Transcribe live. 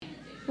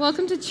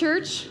Welcome to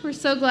church. We're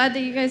so glad that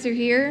you guys are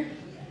here.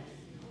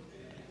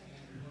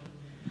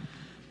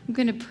 I'm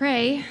going to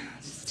pray.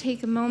 Just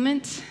take a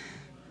moment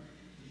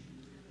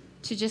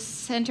to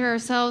just center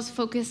ourselves,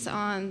 focus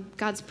on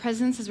God's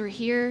presence as we're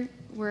here.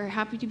 We're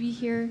happy to be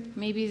here.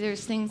 Maybe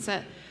there's things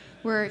that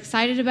we're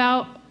excited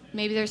about.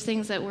 Maybe there's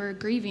things that we're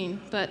grieving.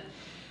 But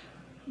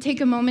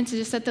take a moment to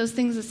just set those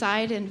things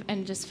aside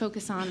and just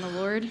focus on the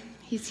Lord.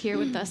 He's here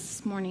with us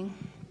this morning.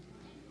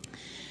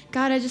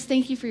 God, I just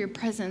thank you for your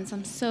presence.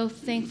 I'm so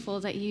thankful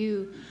that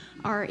you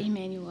are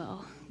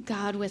Emmanuel,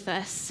 God with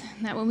us,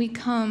 and that when we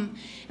come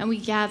and we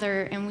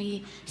gather and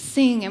we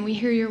sing and we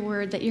hear your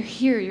word, that you're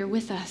here, you're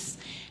with us,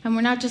 and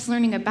we're not just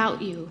learning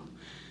about you,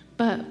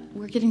 but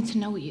we're getting to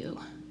know you,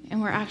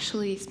 and we're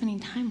actually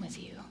spending time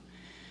with you.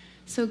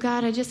 So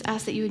God, I just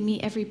ask that you would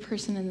meet every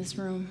person in this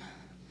room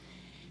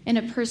in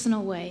a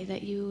personal way,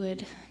 that you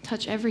would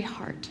touch every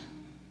heart,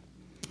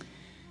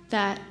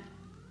 that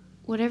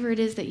whatever it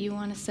is that you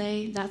want to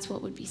say, that's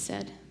what would be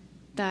said,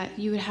 that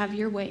you would have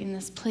your way in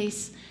this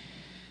place,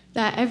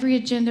 that every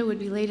agenda would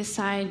be laid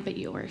aside but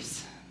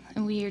yours.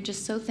 And we are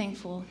just so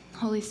thankful.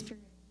 Holy Spirit,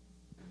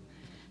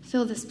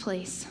 fill this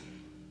place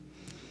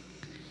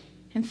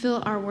and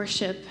fill our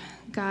worship.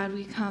 God,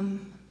 we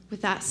come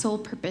with that sole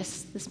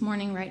purpose this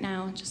morning right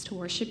now, just to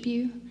worship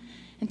you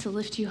and to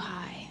lift you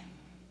high.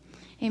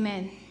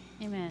 Amen.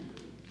 Amen.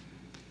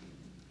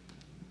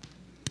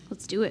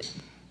 Let's do it.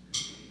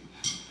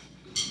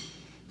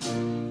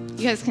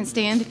 You guys can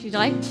stand if you'd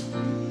like.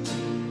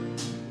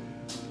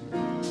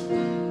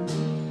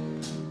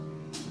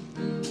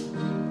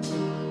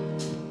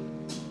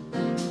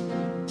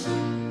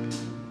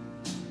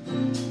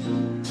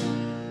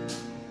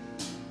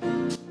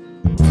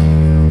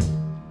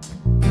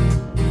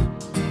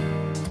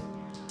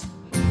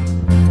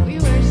 We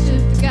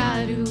worship the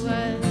God who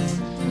was.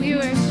 We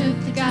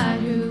worship the God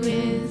who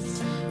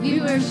is.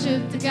 We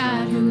worship the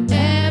God who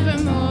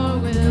evermore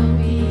will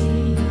be.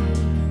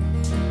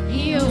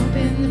 He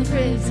opened the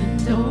prison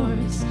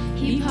doors.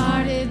 He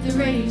parted the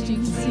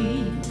raging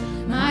sea.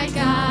 My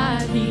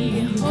God,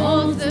 he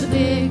holds the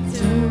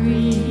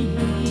victory.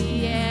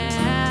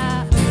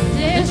 Yeah.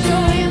 There's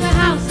joy in the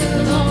house of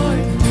the Lord.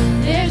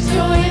 There's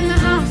joy in the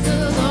house of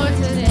the Lord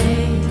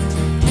today.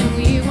 And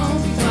we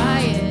won't be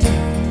quiet.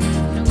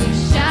 And we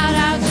shout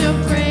out your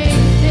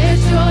praise.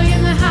 There's joy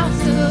in the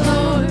house of the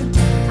Lord.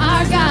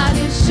 Our God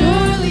is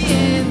surely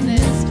in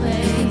this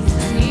place.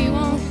 And we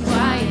won't be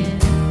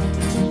quiet.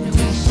 And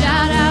we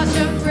shout out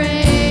your praise.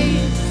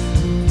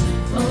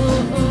 Oh,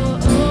 oh,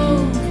 oh.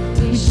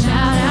 We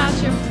shout out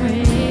your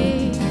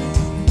praise.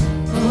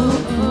 Oh,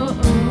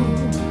 oh, oh.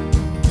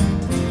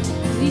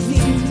 We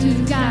sing to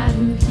the God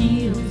who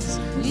heals.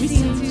 We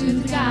sing to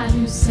the God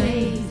who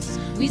saves.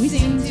 We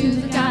sing to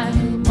the God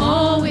who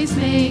always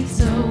makes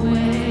a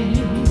way.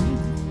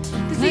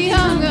 'Cause he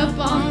hung up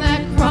on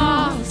that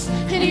cross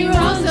and he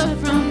rose up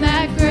from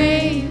that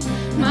grave.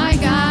 My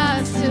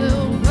God,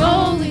 still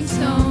rolling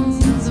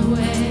stones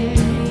away.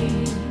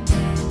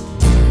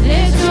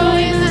 There's joy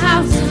in the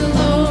house of the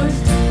Lord.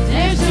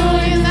 There's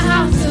joy in the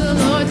house of the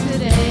Lord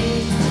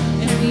today.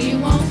 And we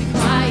won't be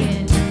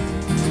quiet.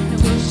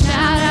 And we'll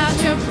shout out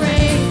your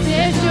praise.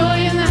 There's joy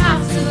in the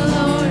house of the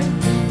Lord.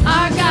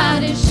 Our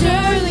God is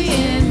surely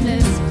in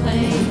this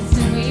place.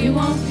 And we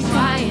won't be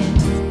quiet.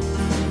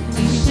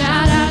 We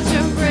shout out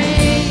your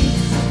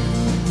praise.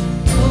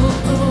 Oh,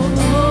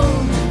 oh, oh.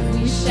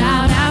 We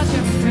shout out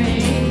your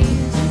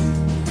praise.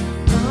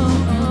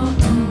 Oh, oh,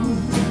 oh.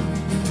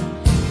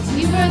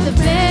 We were the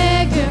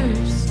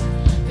beggars,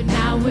 but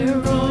now we're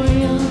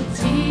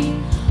royalty.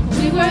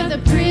 We were the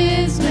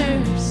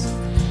prisoners,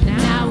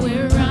 now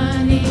we're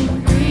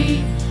running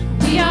free.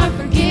 We are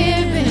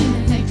forgiven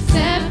and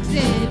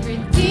accepted,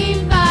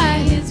 redeemed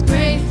by his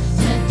grace.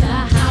 Let the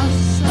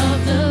house of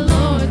the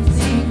Lord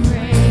sing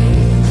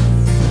praise.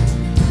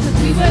 'Cause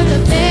we were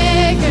the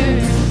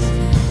beggars,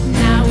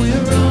 now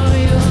we're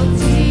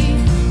royalty.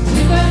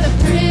 We were the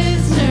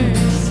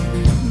prisoners,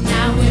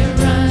 now we're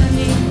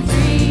running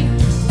free.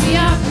 We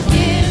are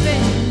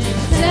forgiven,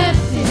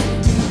 accepted,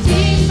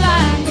 redeemed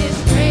by his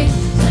grace.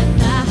 Let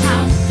the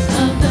house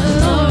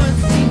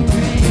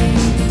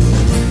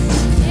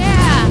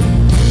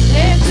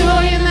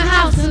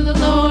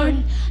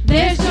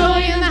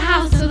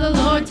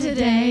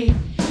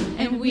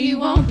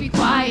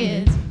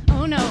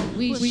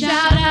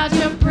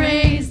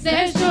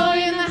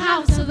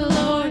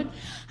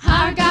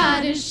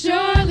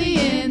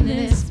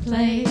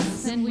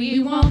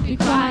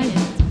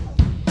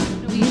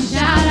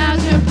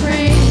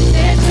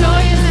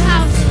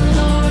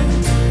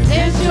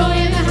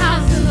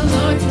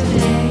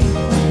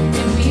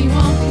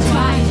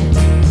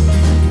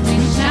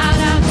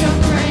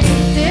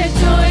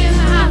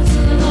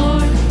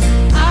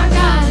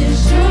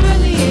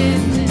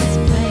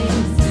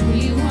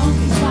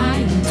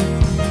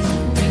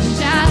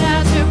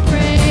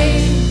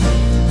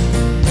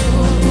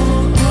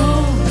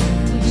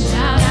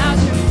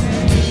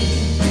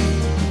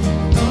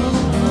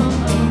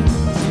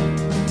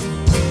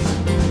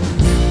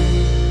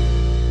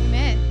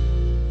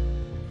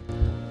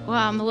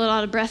little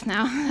out of breath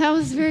now. That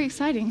was very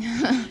exciting.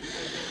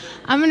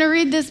 I'm going to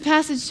read this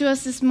passage to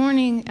us this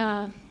morning.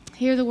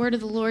 Hear the word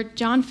of the Lord.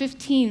 John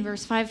 15,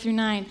 verse 5 through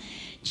 9.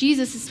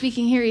 Jesus is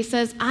speaking here. He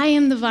says, I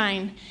am the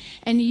vine,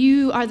 and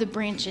you are the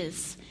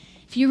branches.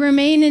 If you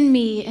remain in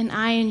me and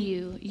I in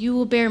you, you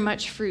will bear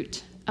much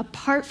fruit.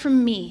 Apart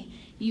from me,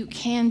 you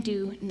can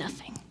do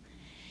nothing.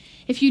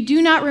 If you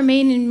do not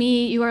remain in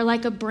me, you are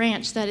like a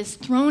branch that is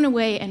thrown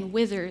away and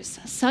withers.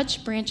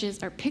 Such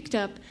branches are picked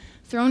up,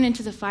 thrown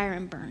into the fire,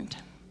 and burned.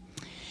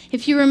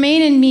 If you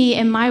remain in me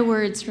and my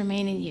words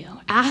remain in you,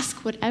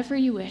 ask whatever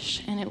you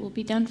wish, and it will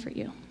be done for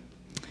you.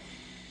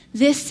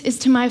 This is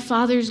to my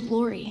Father's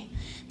glory,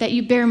 that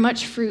you bear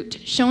much fruit,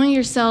 showing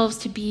yourselves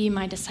to be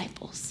my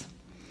disciples.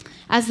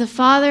 As the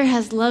Father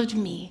has loved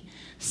me,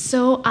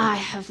 so I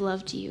have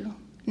loved you.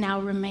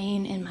 Now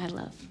remain in my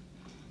love.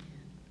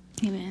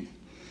 Amen.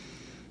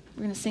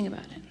 We're going to sing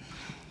about it,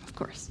 of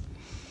course.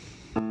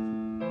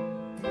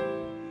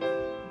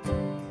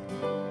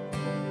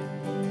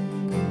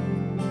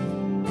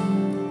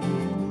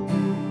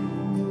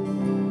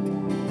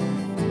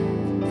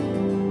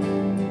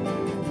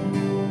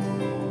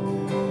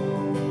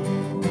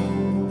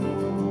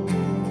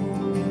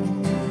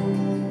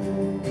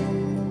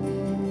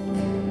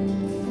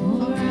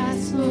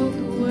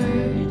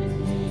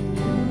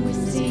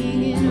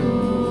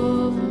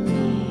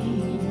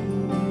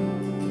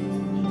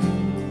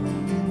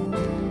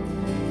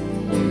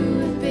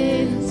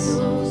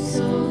 So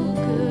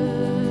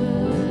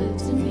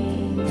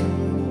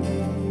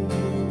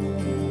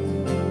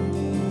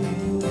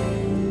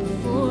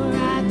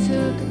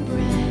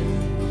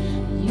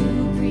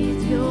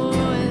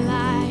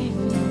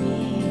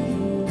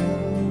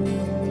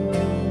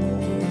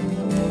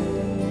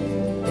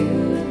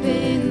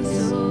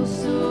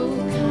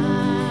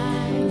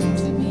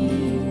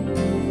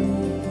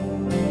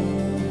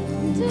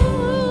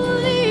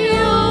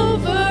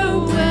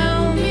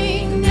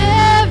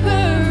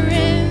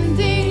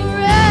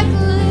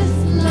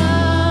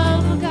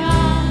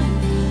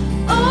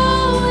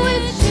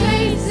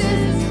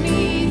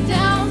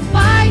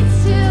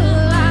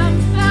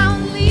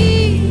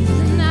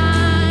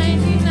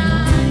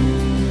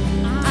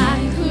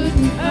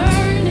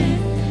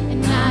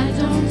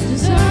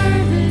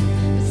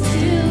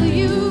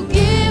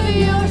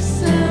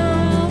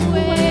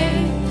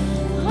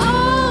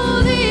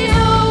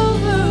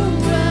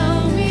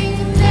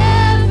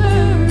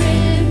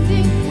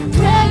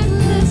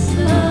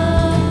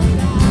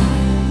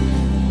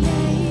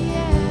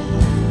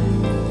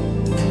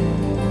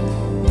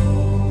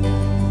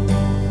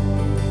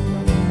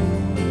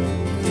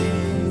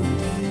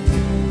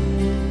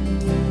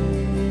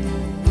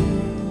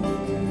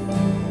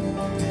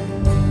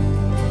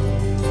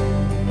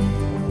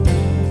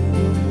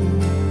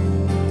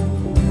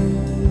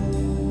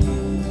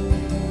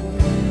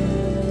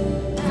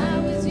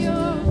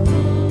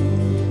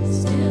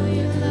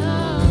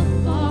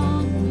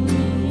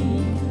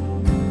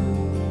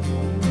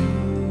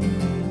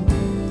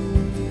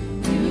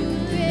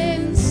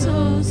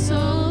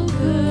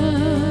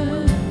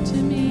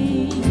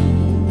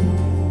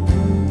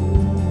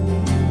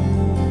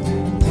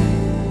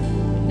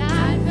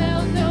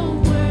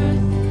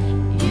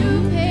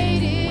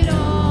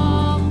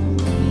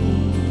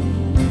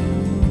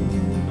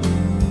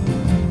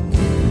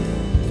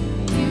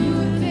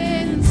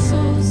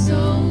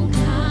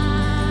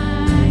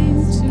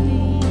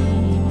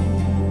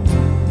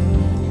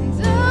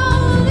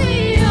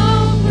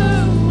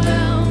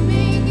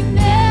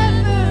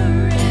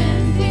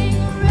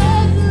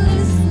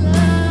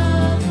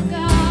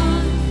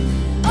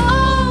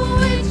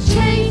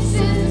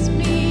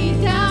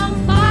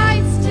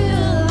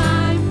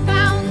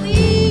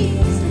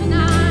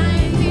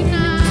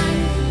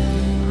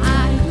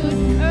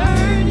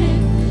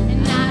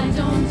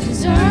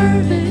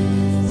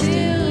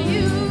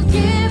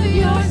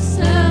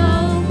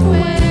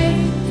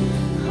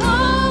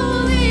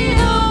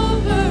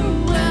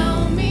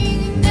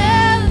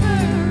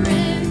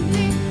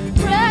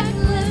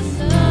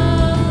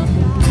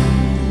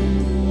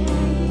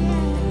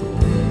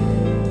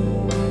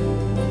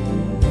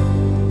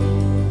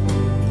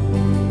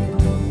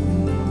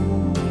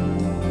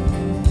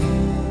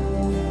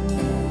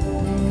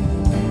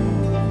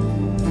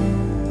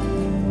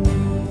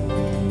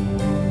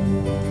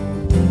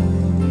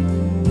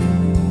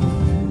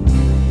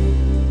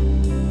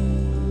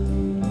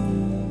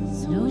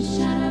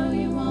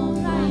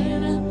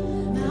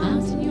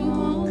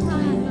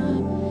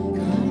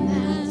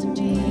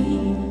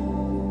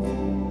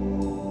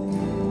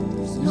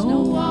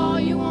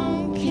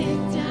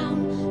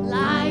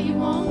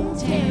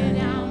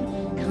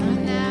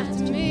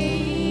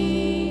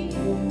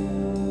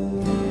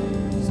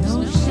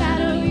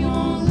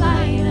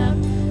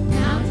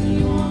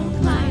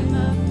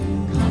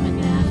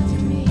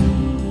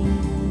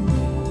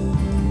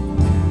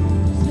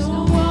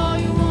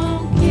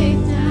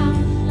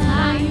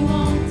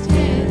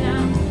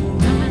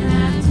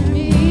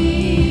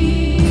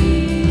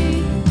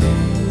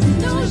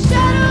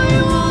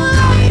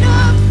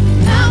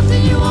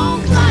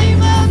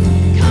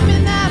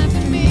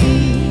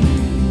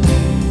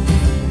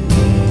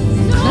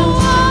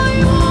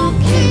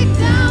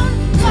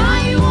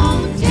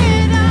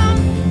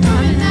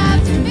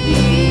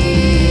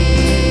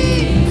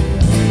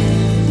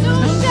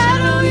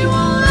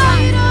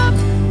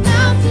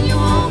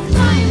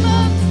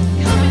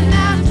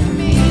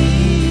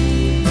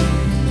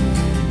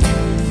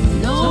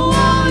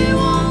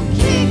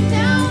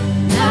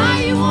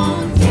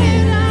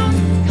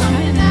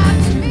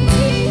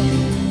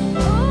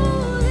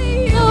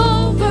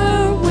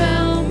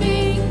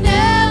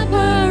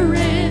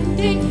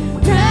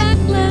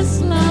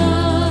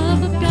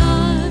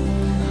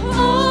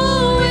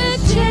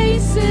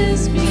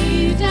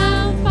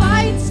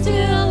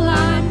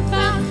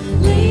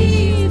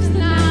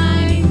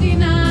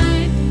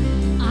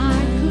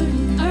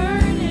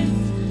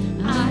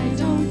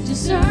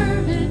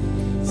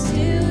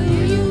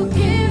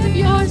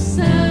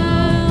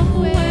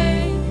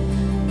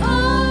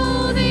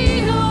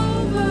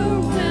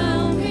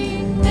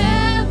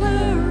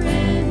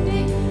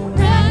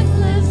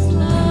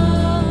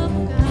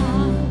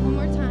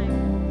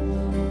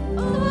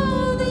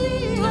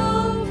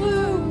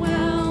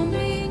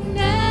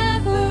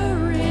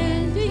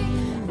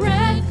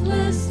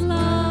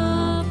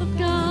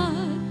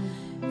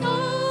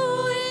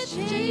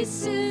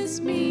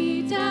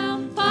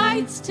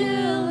nights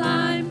till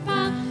I'm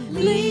found.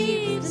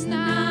 Leaves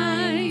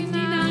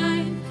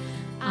 99.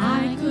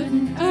 I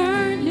couldn't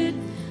earn it,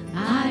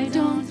 I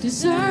don't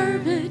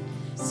deserve it.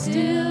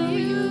 Still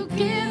you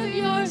give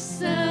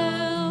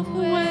yourself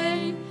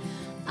away.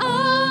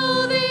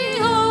 Oh,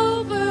 the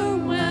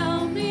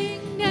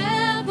overwhelming,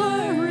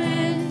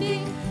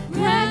 never-ending,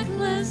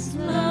 reckless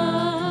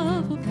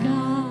love of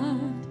God.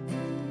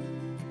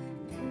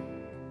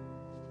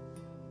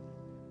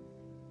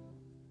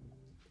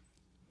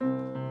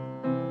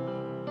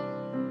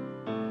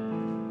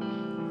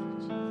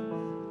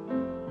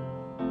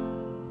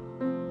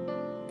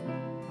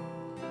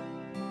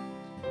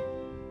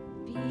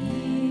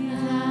 Be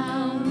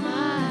thou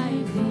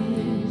my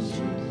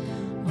vision,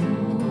 O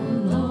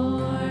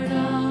Lord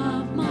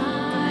of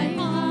my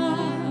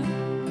heart.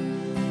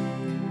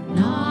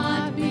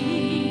 Not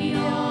be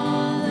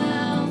all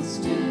else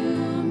to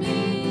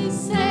me,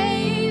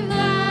 save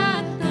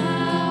that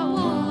thou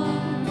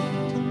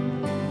art.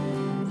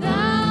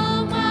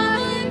 Thou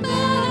my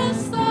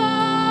best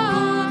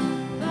thought,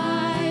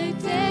 by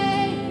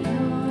day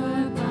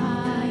or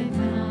by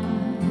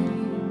night.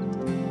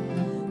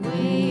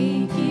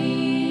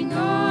 Waking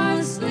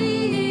or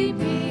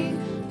sleeping,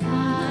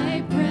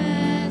 thy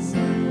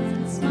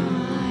presence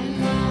my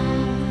light.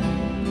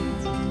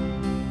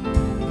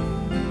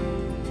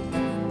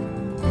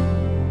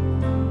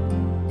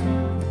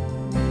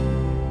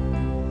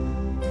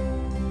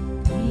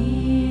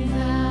 Be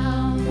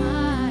thou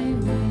my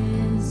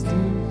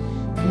wisdom,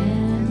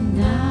 and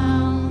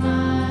thou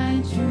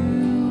my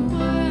true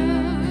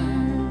word.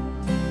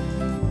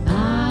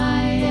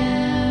 I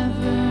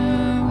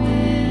ever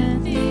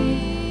with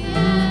thee,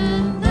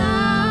 and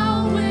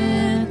thou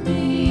with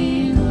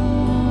me,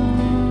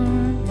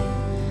 Lord.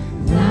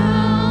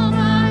 Thou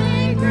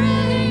my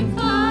great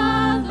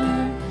Father,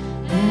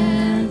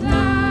 and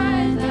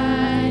I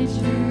thy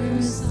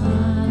true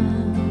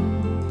Son.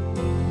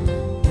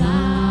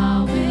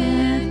 Thou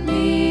with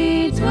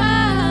me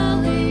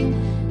dwelling,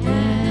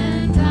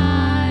 and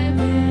I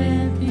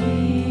with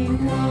thee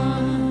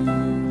one.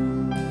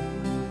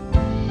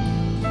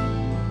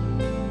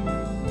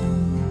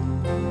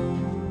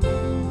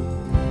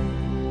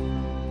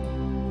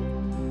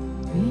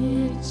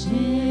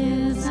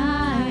 Riches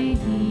I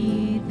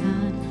heed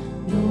not,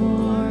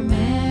 nor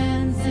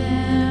man's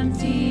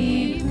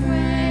empty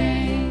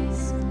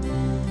praise.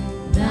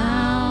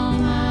 Thou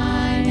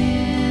mine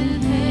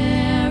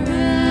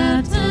inheritance,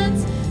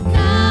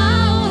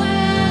 now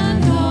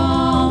and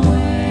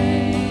always.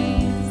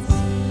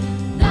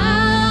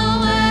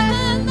 Thou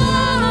and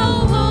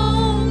thou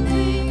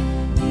only,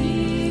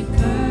 be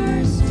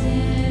first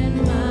in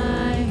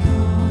my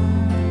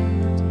heart.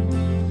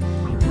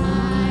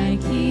 My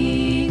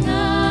King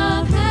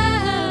of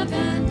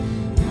heaven,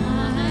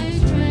 my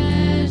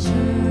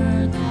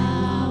treasure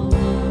thou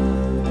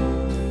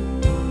art.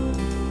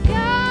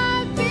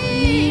 God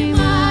be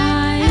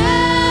my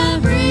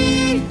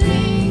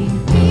everything,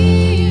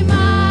 be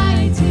my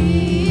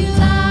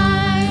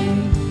delight.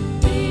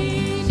 Be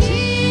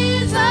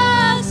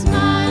Jesus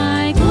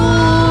my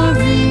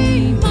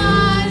glory,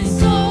 my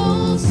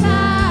soul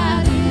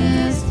satisfied.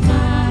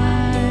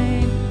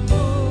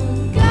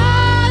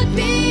 God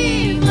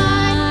be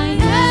my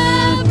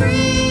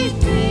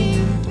everything,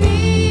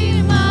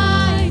 be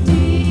my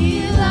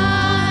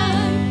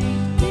delight.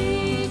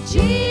 Be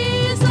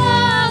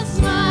Jesus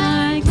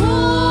my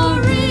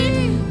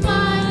glory,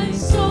 my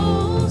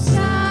soul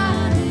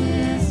satisfied.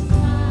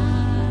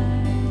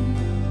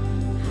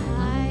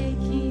 High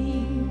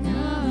King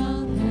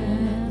of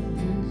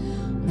heaven,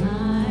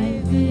 my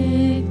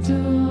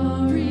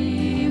victory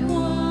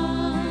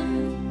won.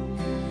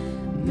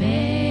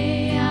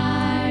 May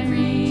I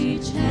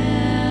reach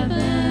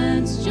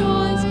heaven's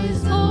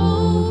joys,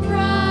 O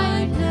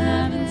bright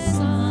heaven's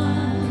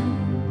sun.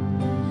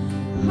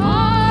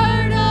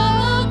 Heart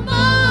of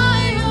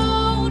my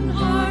own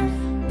heart,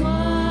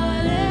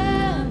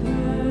 whatever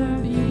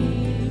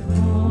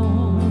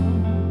befall,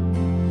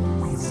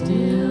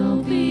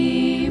 still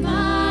be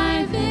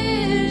my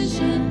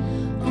vision,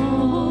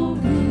 O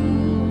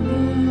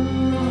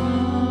ruler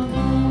of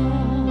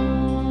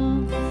all.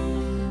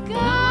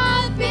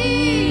 God be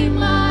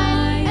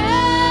my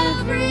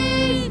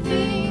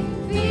everything,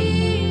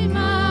 be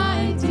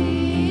my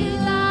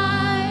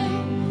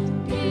delight.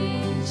 Be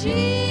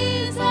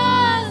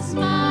Jesus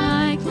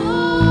my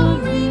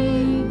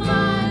glory,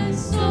 my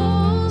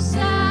soul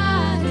satisfied.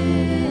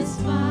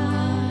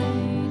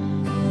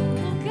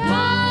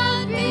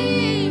 God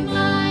be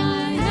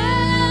my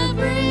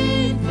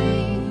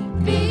everything,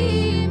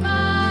 be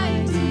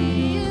my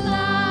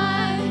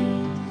delight.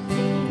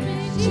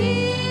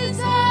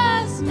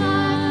 Jesus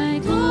my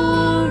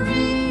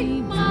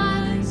glory,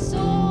 my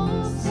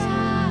soul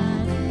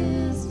satisfied.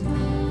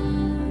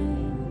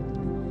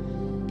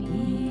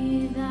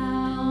 Be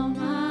thou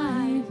my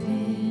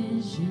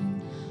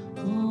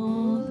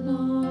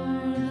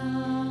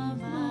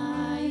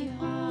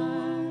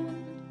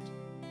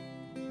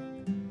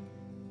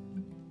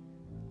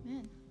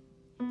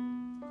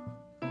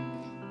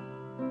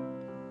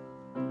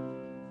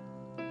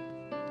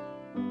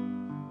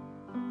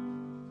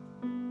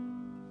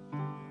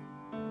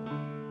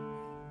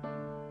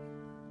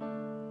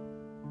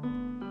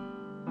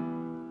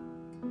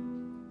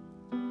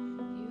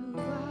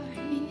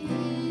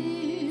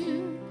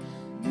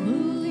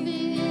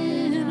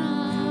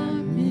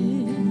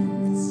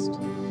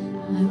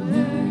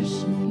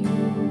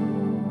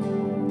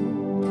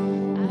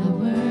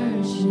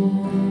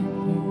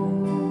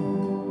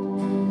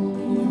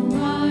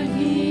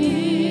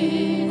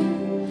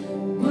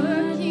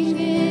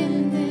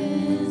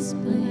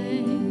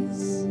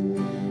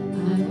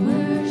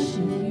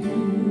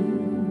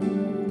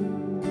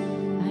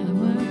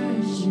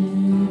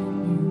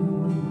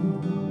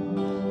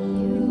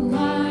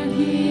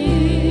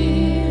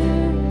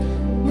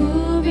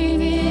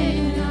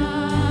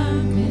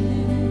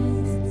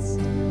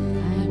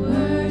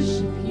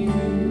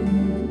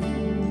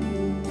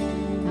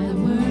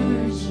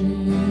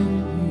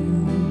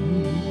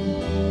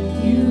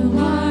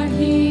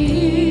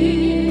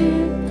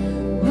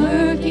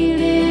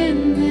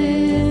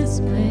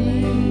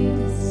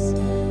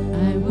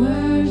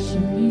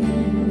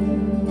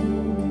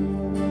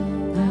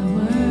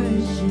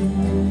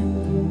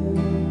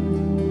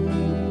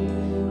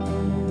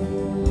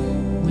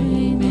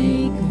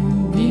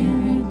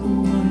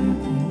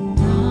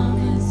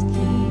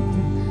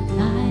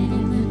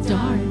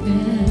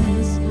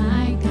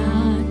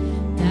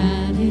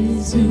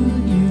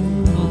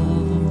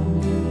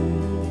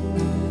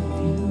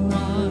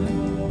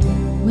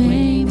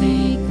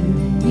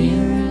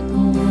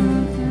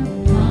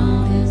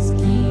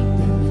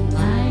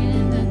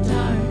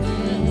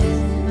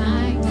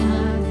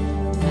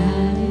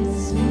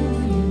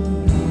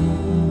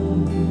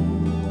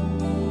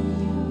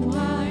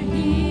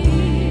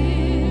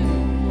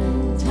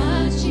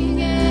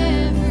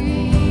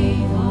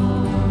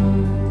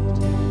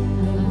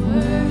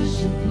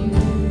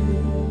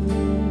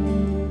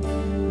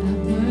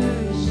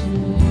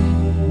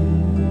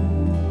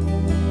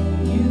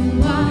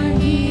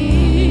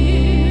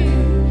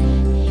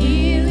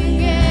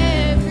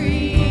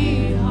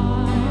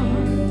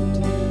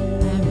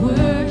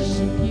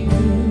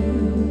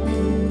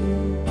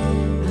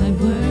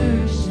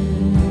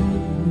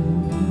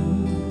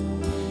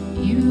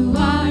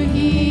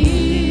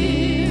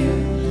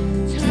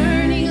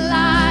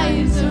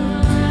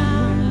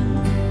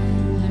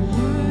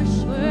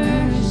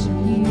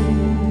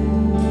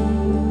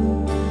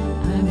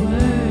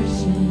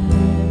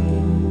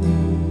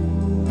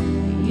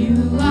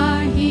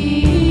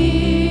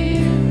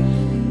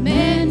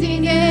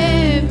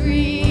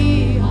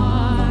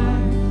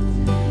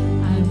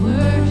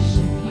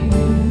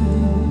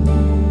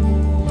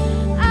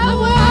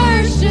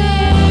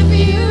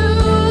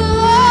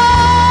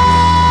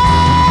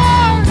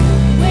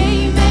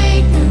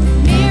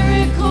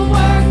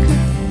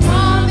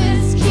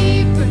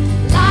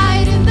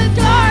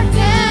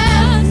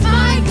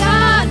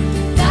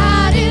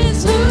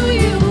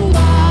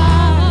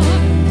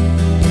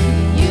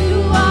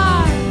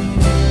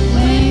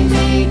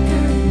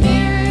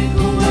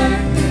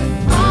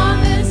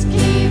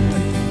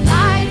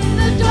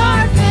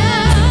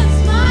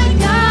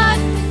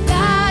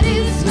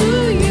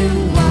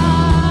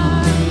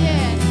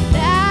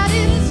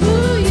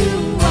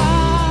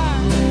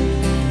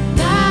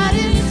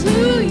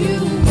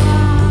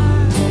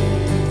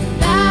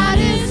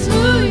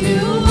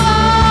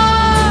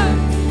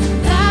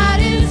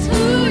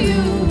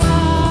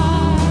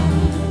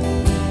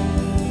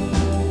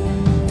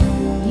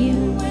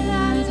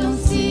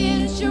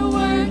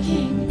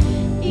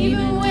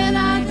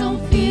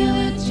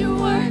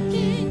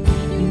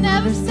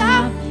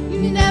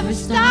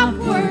never stop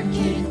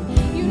working.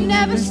 You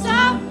never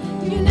stop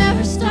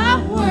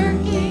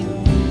working.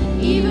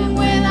 Even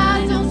when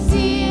I don't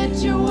see it,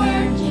 you're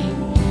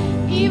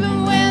working.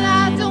 Even when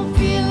I don't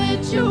feel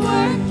it, you're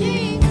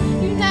working.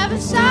 You never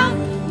stop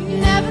working. You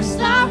never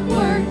stop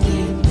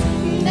working.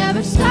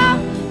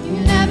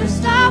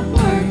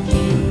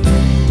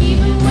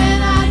 Even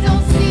when I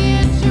don't see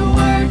it, you're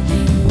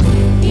working.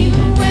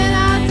 Even when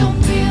I don't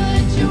feel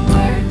it, you're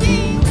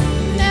working.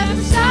 You never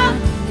stop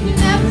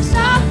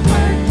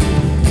working.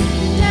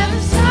 You never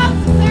stop,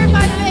 clear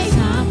my faith.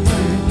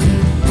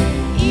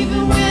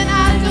 Even when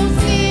I don't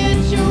see it,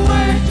 you're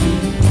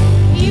working.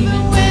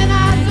 Even when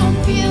I don't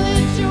feel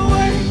it, you're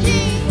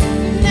working.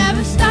 You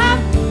never stop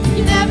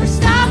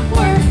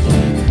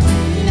working.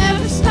 You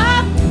never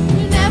stop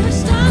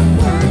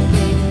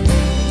working.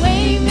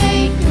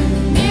 Waymaker,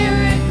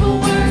 miracle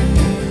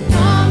worker,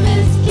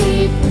 promise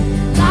keeper,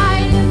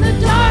 light in the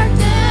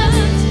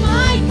darkness.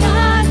 My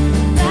God,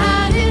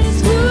 that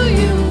is who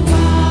you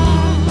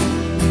are.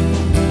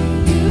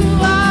 You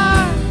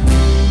are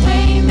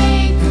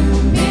waymaker,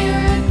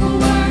 miracle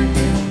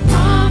worker,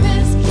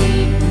 promise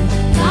keeper,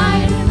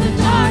 light in the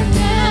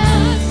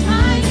darkness.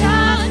 My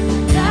God,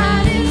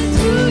 that is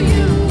who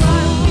you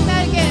are. Sing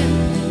that again.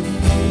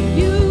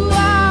 You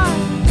are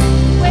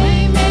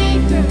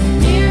waymaker,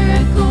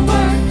 miracle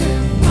worker,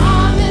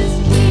 promise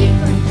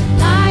keeper,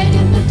 light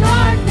in the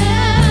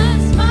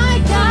darkness. My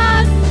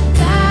God,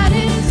 that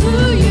is who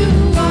you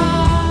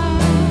are.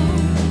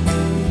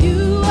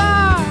 You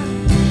are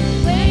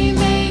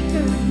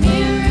waymaker,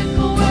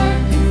 miracle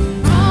worker,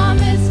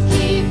 promise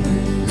keeper,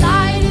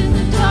 light in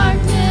the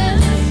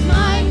darkness.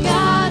 My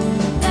God,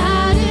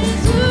 that is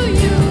who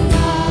you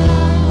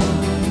are.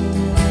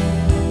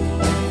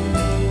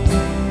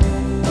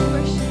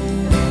 Worship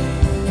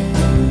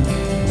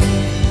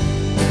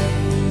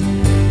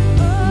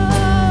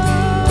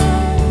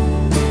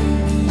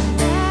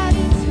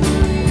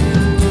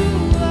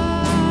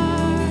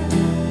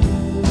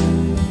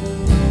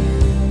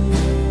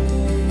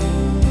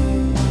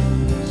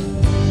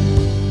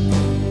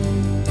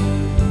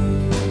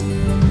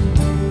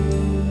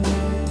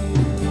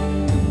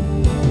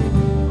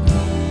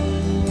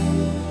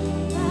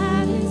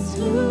that is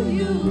who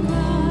you are.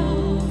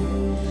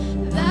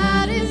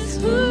 That is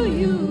who you are. That is who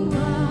you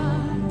are.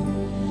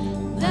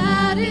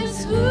 That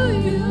is who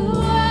you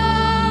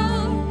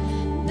are.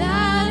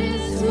 That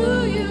is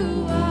who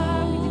you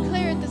are. We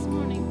declare it this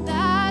morning.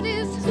 That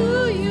is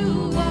who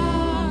you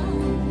are.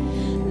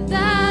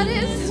 That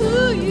is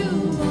who you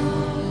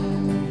are.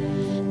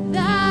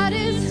 That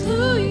is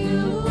who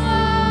you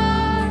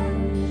are.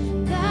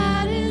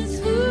 That is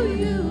who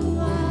you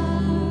are.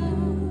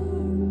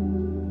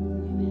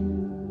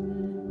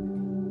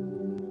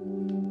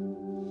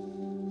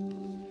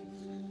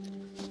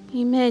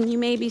 Amen. You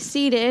may be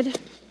seated.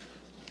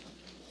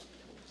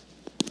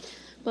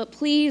 But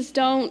please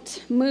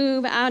don't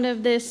move out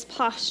of this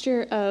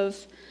posture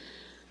of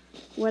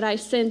what I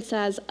sense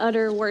as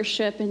utter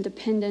worship and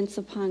dependence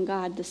upon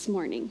God this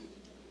morning.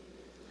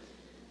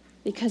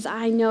 Because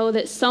I know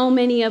that so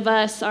many of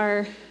us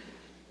are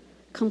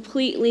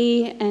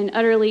completely and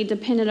utterly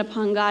dependent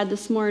upon God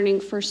this morning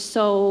for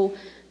so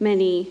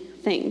many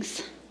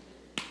things.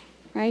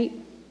 Right?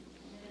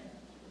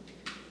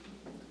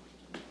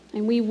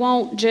 And we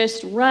won't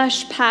just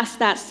rush past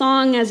that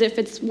song as if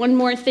it's one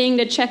more thing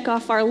to check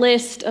off our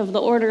list of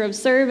the order of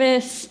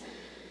service.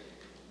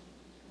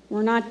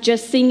 We're not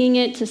just singing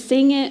it to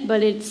sing it,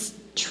 but it's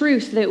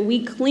truth that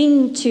we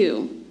cling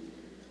to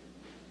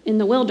in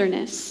the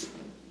wilderness,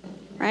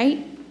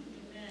 right?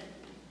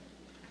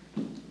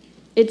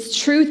 It's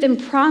truth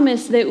and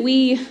promise that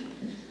we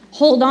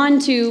hold on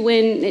to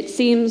when it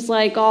seems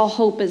like all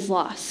hope is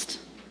lost.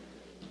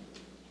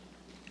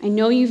 I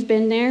know you've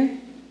been there.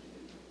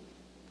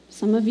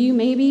 Some of you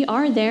maybe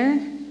are there.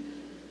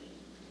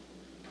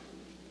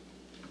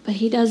 But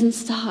he doesn't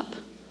stop.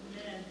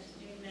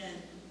 Amen.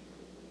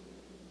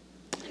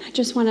 And I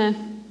just want to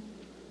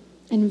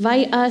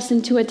invite us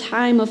into a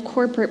time of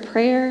corporate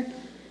prayer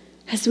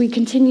as we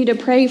continue to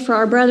pray for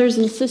our brothers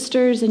and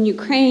sisters in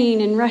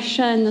Ukraine and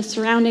Russia and the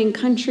surrounding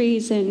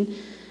countries,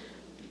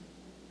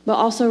 but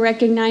also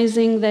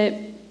recognizing that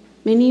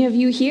many of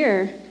you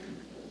here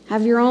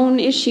have your own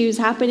issues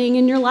happening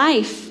in your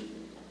life.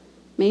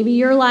 Maybe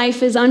your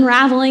life is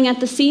unraveling at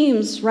the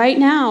seams right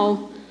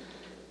now.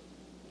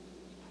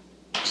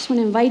 I just want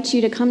to invite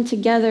you to come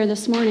together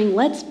this morning.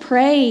 Let's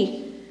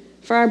pray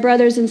for our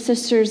brothers and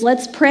sisters.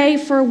 Let's pray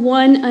for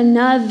one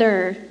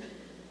another,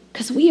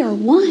 because we are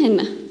one.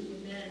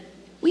 Amen.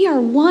 We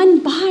are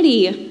one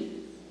body.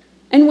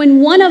 And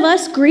when one of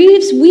us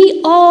grieves,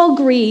 we all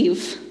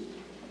grieve.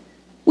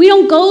 We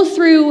don't go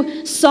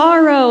through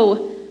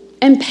sorrow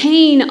and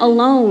pain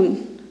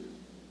alone.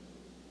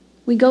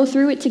 We go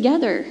through it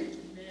together.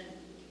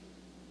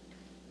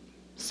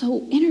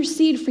 So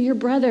intercede for your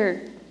brother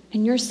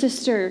and your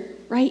sister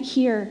right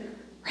here,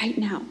 right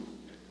now.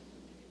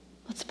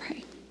 Let's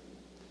pray.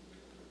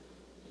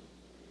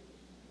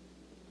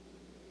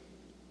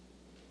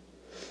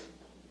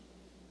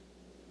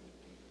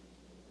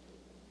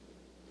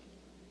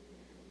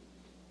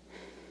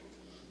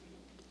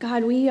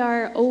 God, we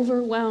are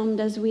overwhelmed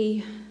as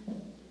we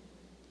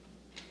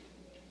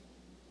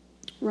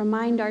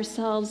remind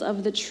ourselves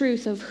of the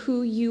truth of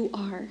who you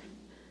are.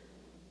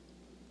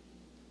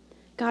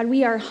 God,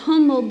 we are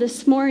humbled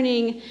this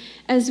morning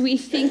as we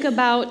think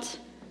about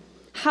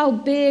how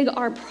big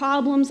our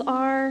problems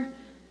are,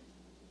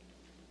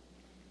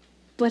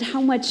 but how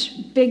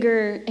much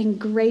bigger and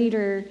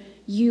greater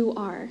you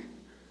are.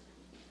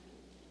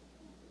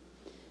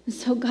 And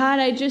so, God,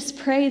 I just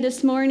pray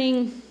this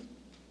morning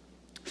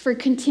for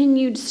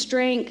continued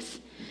strength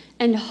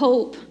and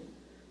hope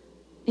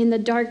in the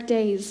dark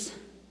days.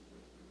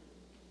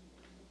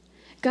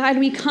 God,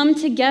 we come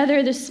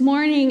together this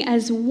morning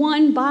as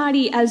one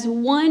body, as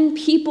one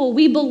people.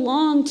 We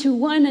belong to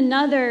one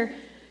another.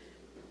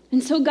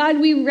 And so, God,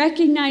 we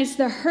recognize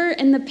the hurt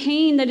and the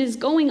pain that is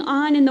going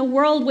on in the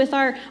world with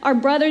our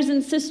brothers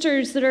and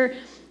sisters that are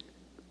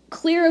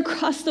clear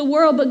across the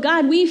world. But,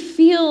 God, we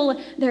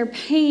feel their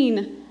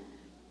pain.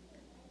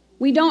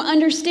 We don't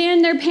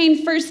understand their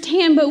pain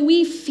firsthand, but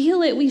we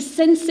feel it, we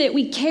sense it,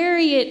 we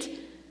carry it,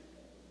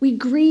 we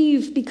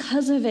grieve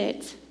because of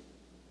it.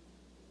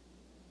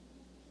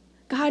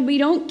 God, we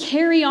don't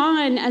carry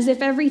on as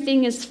if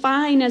everything is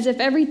fine, as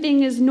if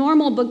everything is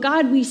normal, but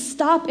God, we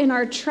stop in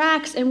our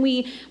tracks and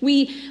we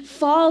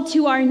fall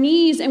to our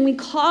knees and we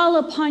call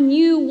upon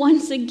you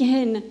once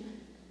again.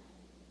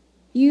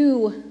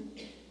 You,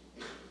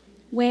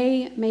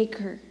 way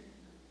maker.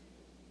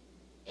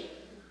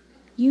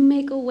 You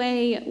make a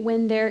way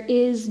when there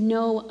is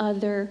no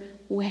other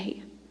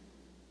way.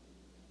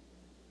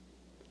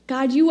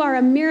 God, you are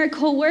a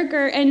miracle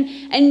worker, and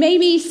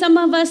maybe some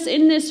of us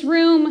in this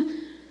room,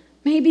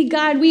 maybe,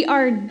 God, we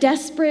are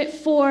desperate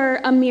for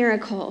a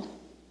miracle.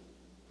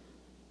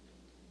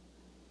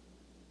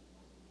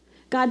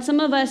 God, some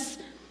of us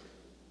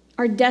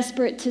are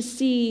desperate to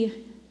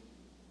see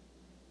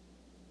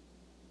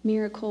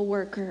miracle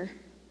working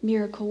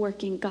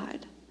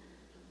God.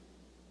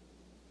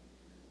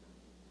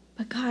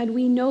 But God,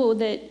 we know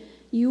that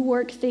you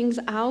work things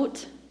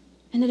out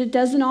and that it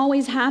doesn't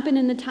always happen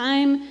in the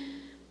time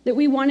that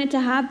we want it to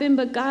happen.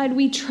 But God,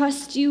 we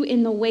trust you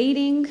in the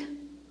waiting.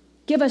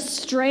 Give us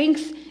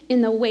strength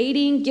in the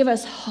waiting. Give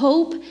us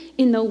hope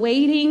in the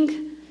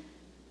waiting.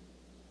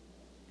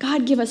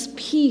 God, give us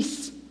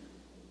peace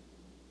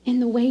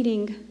in the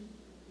waiting.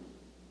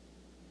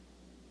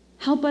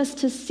 Help us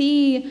to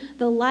see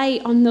the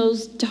light on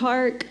those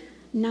dark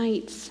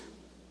nights.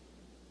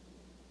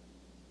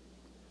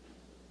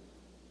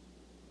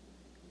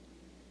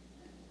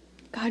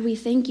 God, we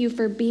thank you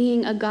for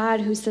being a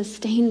God who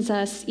sustains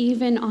us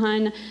even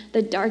on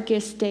the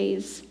darkest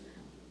days.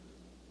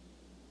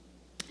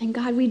 And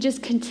God, we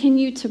just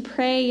continue to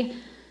pray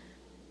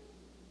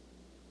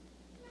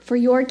for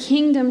your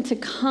kingdom to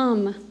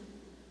come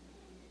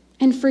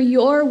and for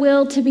your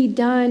will to be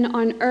done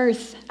on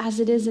earth as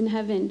it is in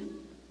heaven.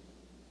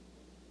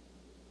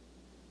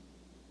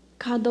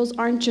 God, those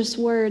aren't just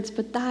words,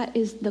 but that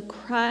is the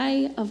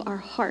cry of our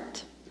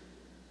heart.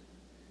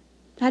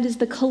 That is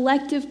the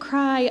collective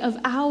cry of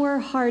our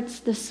hearts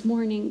this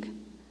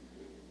morning.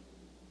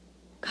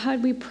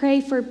 God, we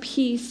pray for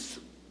peace.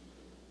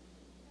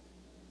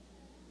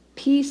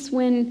 Peace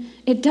when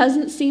it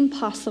doesn't seem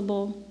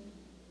possible.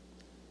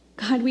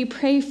 God, we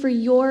pray for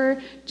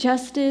your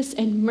justice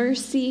and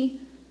mercy.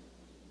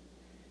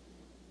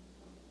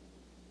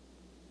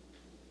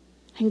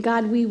 And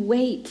God, we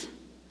wait,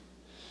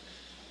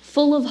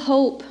 full of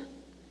hope,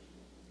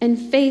 and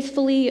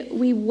faithfully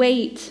we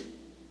wait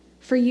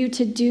for you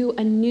to do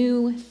a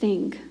new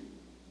thing.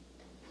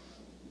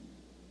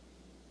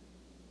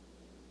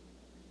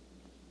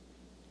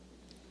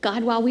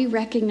 God, while we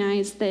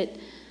recognize that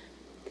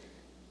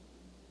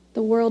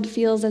the world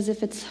feels as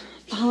if it's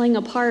falling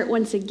apart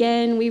once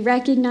again, we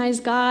recognize,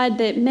 God,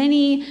 that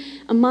many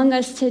among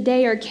us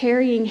today are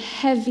carrying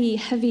heavy,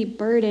 heavy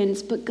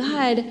burdens. But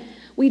God,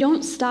 we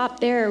don't stop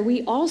there.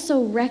 We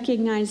also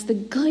recognize the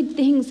good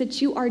things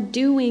that you are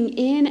doing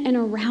in and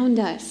around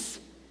us.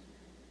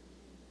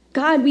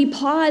 God, we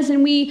pause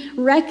and we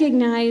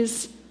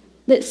recognize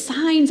that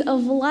signs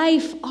of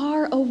life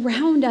are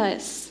around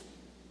us.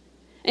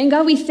 And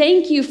God, we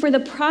thank you for the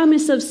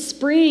promise of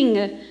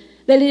spring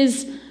that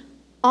is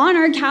on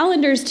our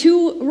calendars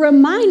to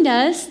remind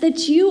us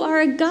that you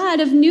are a God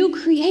of new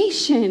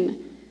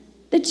creation,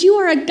 that you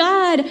are a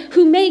God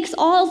who makes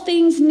all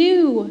things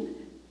new.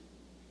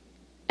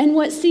 And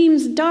what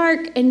seems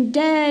dark and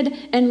dead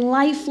and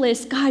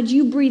lifeless, God,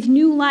 you breathe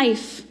new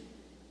life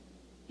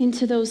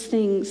into those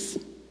things.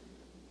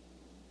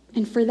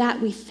 And for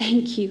that, we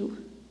thank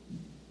you.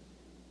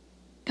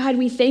 God,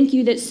 we thank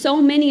you that so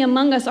many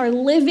among us are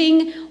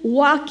living,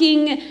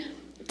 walking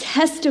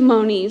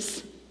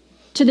testimonies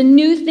to the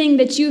new thing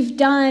that you've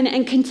done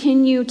and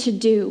continue to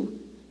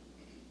do.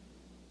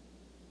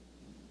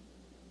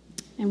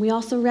 And we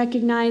also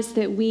recognize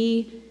that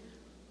we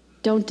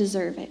don't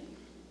deserve it.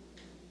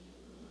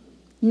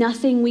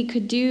 Nothing we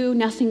could do,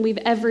 nothing we've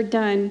ever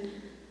done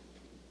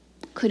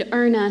could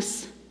earn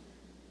us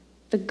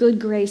the good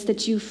grace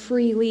that you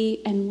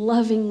freely and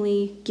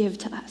lovingly give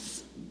to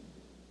us.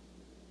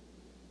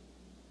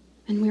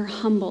 and we are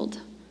humbled,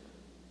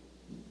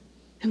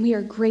 and we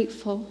are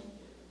grateful.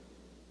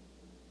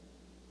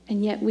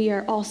 And yet we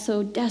are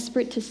also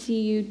desperate to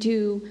see you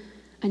do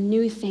a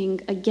new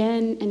thing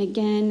again and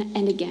again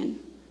and again.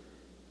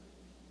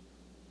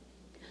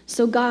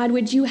 So God,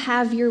 would you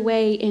have your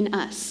way in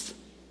us?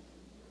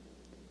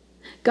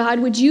 God,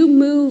 would you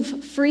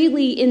move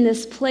freely in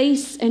this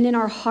place and in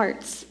our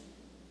hearts?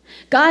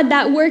 God,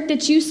 that work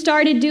that you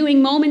started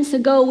doing moments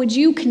ago, would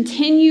you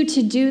continue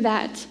to do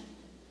that?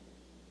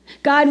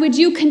 God, would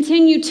you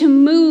continue to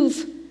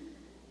move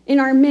in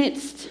our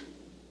midst,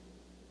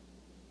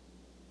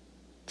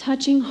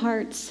 touching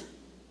hearts,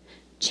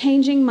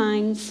 changing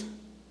minds,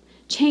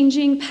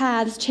 changing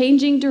paths,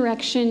 changing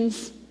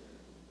directions.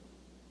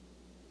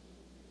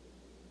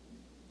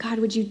 God,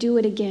 would you do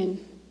it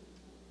again?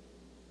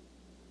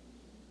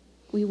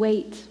 We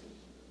wait.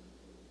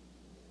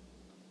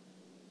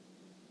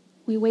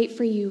 We wait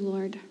for you,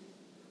 Lord.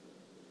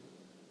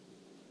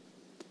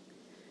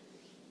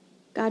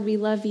 God, we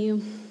love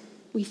you.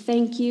 We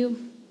thank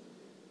you.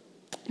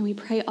 And we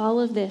pray all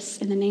of this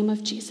in the name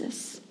of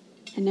Jesus.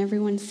 And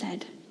everyone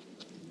said,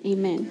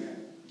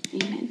 amen.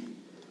 Amen.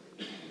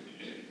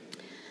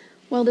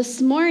 Well,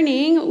 this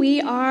morning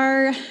we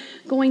are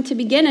going to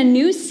begin a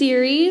new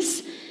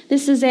series.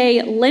 This is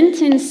a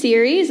Lenten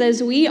series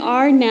as we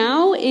are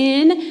now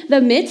in the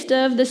midst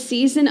of the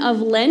season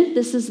of Lent.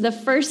 This is the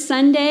first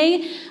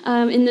Sunday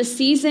in the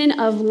season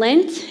of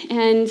Lent.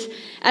 And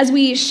as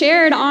we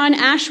shared on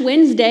Ash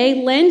Wednesday,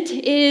 Lent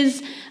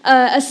is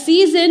a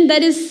season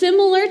that is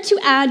similar to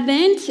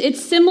Advent.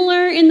 It's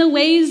similar in the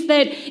ways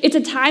that it's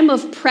a time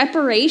of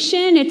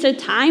preparation. It's a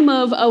time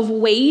of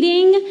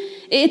waiting.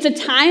 It's a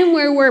time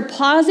where we're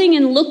pausing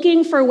and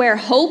looking for where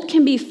hope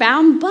can be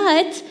found.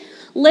 But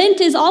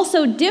Lent is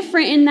also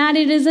different in that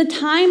it is a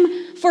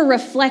time for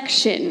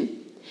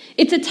reflection.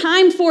 It's a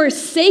time for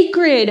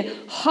sacred,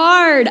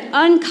 hard,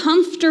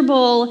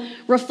 uncomfortable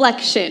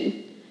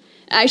reflection.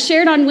 I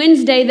shared on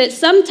Wednesday that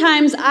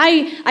sometimes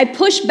I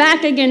push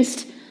back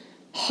against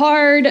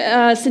hard,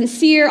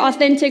 sincere,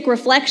 authentic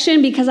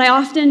reflection because I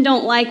often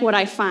don't like what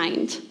I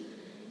find.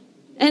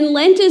 And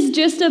Lent is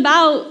just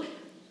about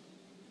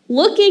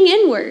looking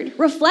inward,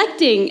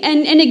 reflecting,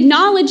 and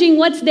acknowledging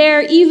what's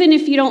there even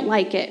if you don't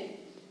like it.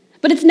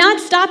 But it's not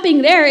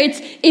stopping there.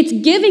 It's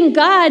giving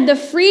God the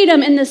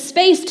freedom and the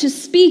space to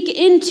speak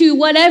into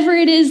whatever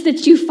it is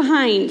that you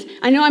find.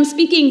 I know I'm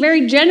speaking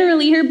very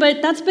generally here,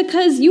 but that's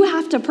because you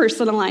have to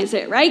personalize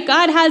it, right?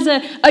 God has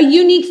a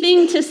unique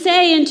thing to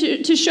say and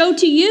to show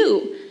to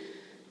you,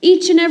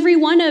 each and every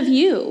one of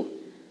you.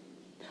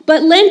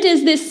 But Lent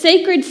is this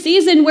sacred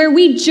season where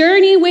we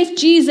journey with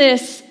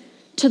Jesus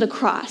to the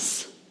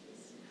cross.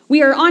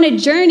 We are on a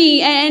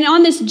journey, and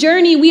on this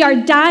journey, we are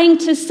dying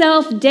to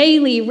self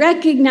daily,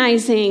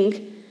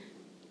 recognizing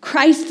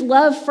Christ's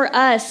love for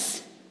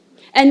us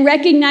and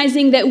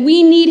recognizing that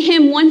we need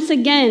him once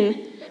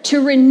again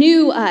to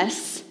renew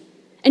us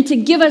and to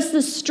give us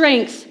the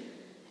strength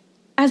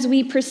as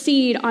we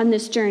proceed on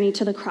this journey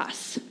to the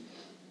cross.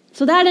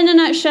 So that, in a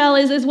nutshell,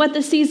 is what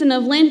the season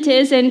of Lent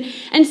is. And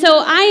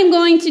so I am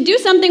going to do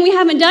something we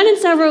haven't done in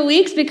several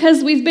weeks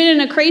because we've been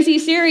in a crazy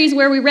series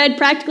where we read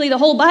practically the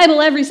whole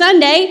Bible every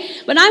Sunday.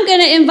 But I'm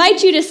going to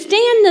invite you to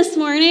stand this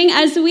morning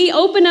as we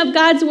open up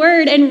God's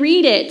Word and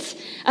read it,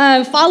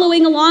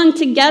 following along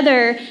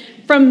together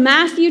from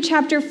Matthew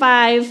chapter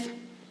 5,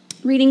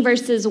 reading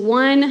verses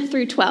 1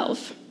 through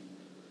 12.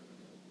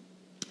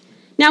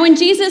 Now, when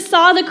Jesus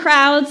saw the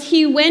crowds,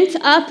 he went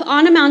up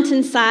on a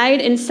mountainside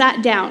and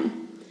sat down.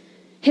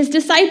 His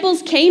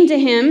disciples came to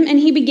him, and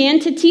he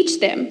began to teach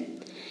them.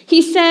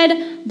 He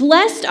said,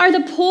 "Blessed are the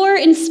poor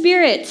in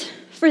spirit,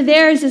 for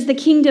theirs is the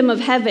kingdom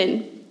of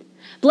heaven.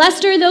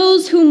 Blessed are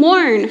those who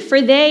mourn, for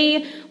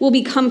they will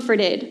be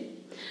comforted.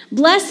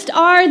 Blessed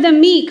are the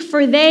meek,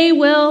 for they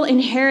will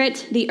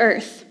inherit the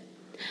earth.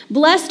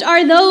 Blessed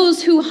are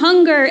those who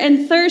hunger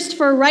and thirst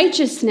for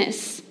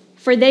righteousness,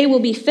 for they will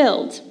be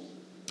filled.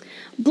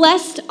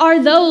 Blessed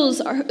are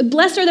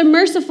the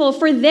merciful,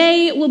 for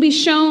they will be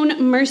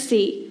shown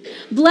mercy.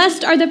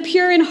 Blessed are the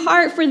pure in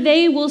heart, for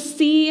they will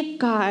see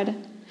God.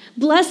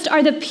 Blessed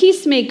are the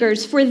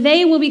peacemakers, for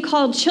they will be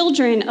called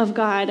children of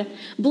God.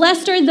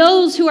 Blessed are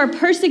those who are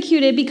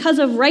persecuted because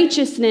of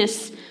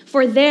righteousness,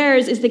 for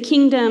theirs is the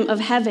kingdom of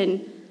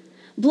heaven.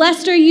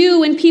 Blessed are you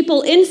when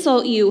people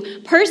insult you,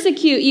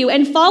 persecute you,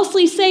 and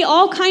falsely say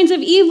all kinds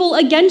of evil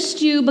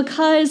against you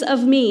because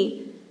of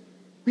me.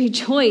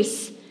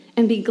 Rejoice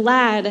and be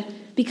glad,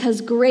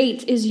 because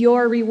great is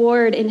your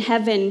reward in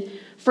heaven.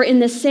 For in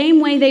the same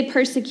way they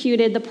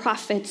persecuted the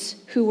prophets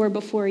who were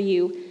before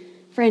you."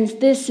 Friends,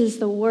 this is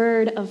the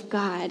word of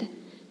God.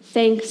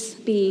 Thanks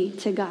be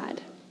to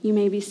God. You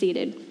may be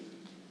seated.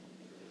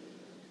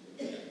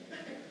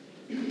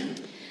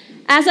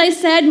 As I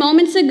said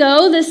moments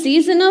ago, the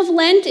season of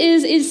Lent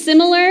is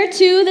similar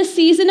to the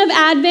season of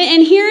Advent,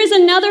 and here is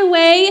another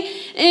way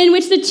in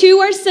which the two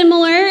are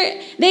similar.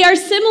 They are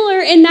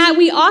similar in that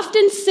we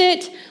often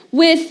sit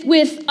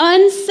with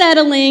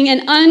unsettling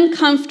and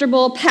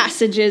uncomfortable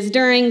passages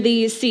during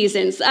these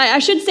seasons. I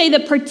should say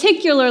that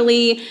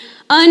particularly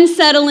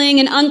unsettling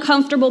and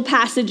uncomfortable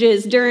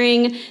passages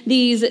during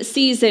these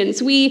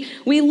seasons. We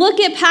look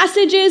at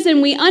passages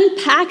and we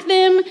unpack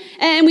them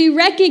and we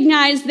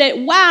recognize that,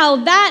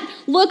 wow, that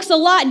looks a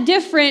lot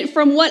different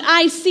from what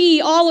I see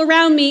all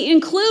around me,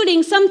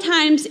 including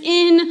sometimes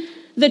in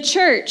the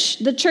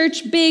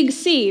church big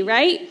C,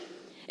 right?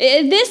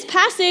 This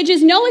passage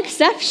is no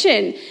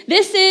exception.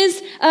 This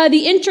is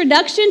the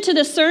introduction to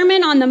the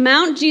Sermon on the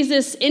Mount,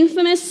 Jesus'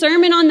 infamous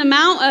Sermon on the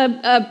Mount,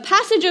 a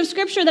passage of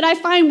Scripture that I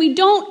find we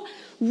don't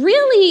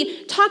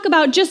really talk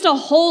about just a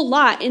whole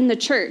lot in the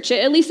church,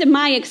 at least in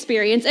my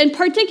experience, and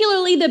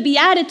particularly the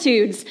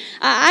Beatitudes.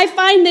 I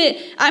find that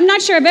I'm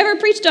not sure I've ever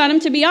preached on them,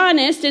 to be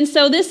honest, and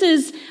so this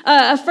is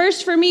a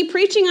first for me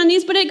preaching on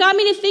these, but it got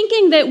me to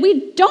thinking that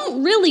we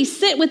don't really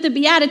sit with the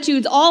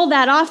Beatitudes all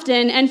that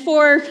often, and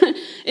for,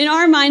 in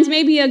our minds,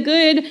 maybe a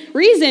good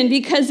reason,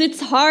 because it's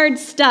hard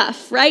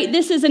stuff, right?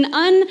 This is an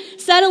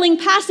unsettling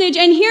passage,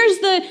 and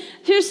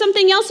here's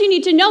something else you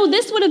need to know.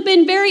 This would have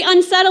been very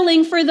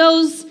unsettling for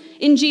those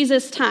in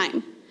Jesus'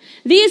 time.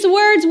 These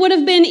words would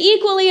have been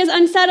equally as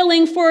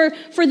unsettling for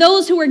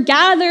those who were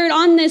gathered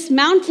on this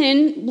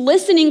mountain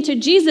listening to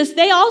Jesus.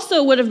 They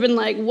also would have been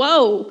like,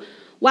 whoa,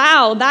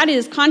 wow, that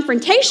is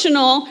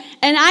confrontational,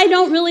 and I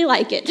don't really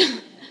like it.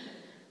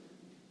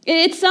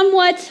 It's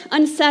somewhat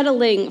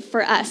unsettling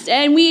for us,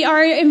 and we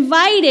are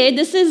invited,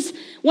 this is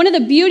one of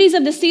the beauties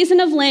of the season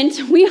of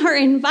Lent, we are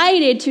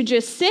invited to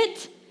just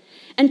sit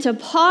and to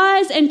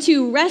pause and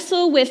to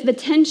wrestle with the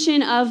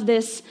tension of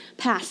this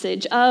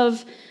passage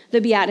of the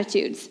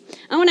Beatitudes.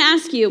 I want to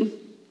ask you,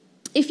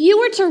 if you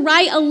were to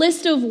write a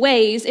list of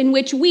ways in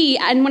which we,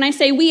 and when I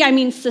say we, I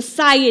mean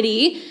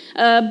society,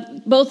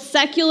 both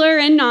secular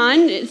and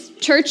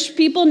church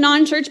people,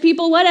 non-church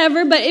people,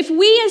 whatever, but if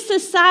we as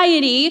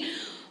society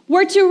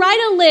were to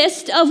write a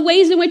list of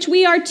ways in which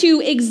we are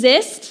to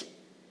exist,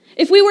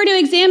 if we were to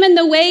examine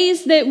the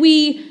ways that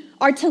we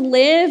are to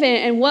live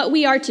and what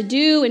we are to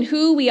do and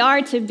who we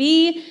are to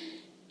be,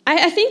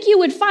 I think you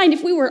would find,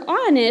 if we were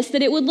honest,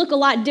 that it would look a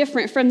lot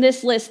different from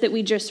this list that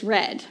we just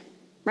read,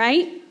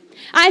 right?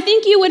 I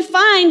think you would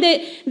find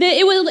that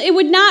it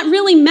would not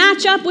really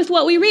match up with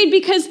what we read,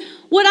 because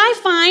what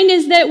I find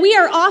is that we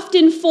are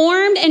often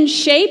formed and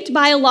shaped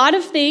by a lot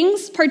of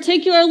things,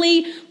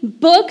 particularly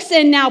books,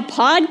 and now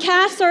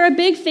podcasts are a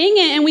big thing,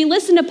 and we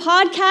listen to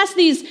podcasts.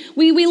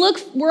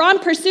 We're on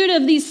pursuit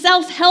of these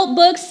self-help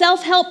books,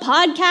 self-help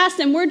podcasts,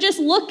 and we're just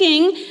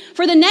looking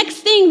for the next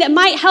thing that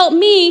might help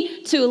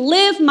me to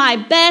live my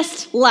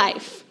best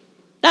life.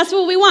 That's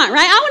what we want,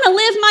 right? I want to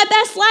live my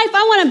best life.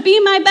 I want to be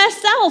my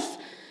best self.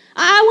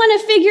 I want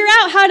to figure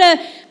out how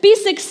to be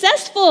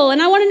successful,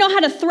 and I want to know how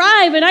to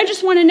thrive, and I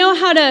just want to know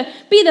how to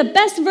be the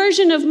best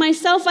version of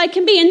myself I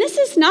can be. And this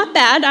is not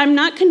bad. I'm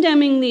not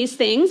condemning these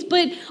things,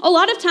 but a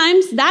lot of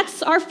times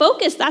that's our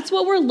focus. That's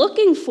what we're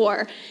looking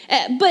for.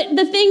 But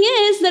the thing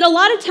is that a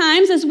lot of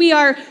times as we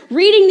are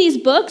reading these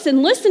books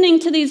and listening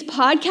to these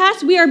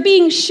podcasts, we are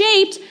being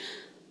shaped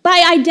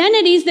by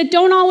identities that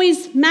don't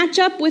always match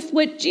up with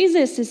what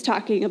Jesus is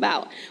talking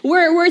about.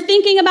 We're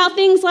thinking about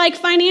things like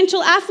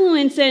financial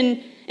affluence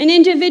and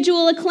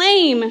individual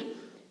acclaim,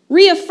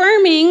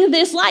 reaffirming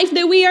this life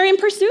that we are in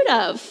pursuit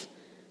of.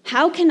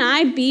 How can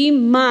I be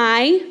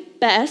my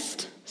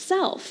best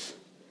self?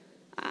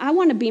 I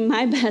want to be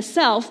my best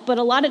self, but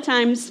a lot of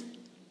times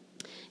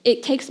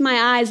it takes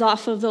my eyes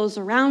off of those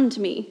around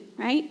me,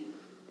 right?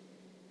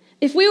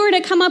 If we were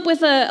to come up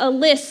with a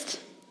list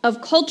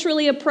of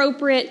culturally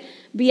appropriate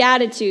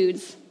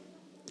Beatitudes,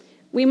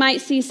 we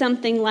might see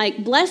something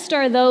like, blessed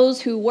are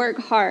those who work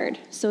hard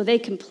so they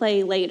can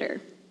play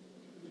later.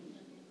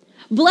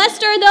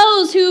 Blessed are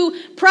those who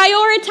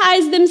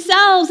prioritize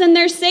themselves and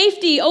their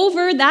safety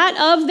over that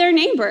of their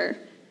neighbor.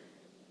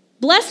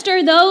 Blessed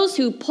are those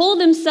who pull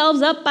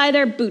themselves up by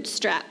their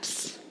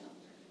bootstraps,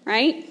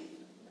 right?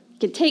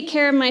 Can take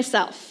care of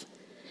myself.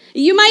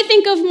 You might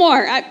think of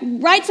more.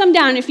 Write some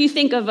down if you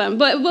think of them.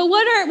 But what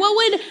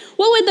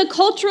would the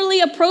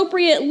culturally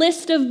appropriate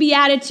list of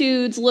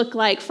Beatitudes look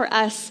like for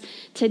us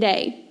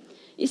today?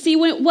 You see,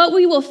 what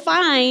we will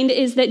find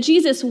is that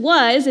Jesus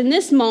was, in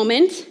this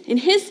moment, in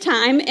his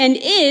time, and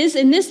is,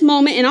 in this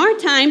moment, in our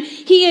time,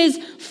 he is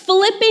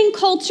flipping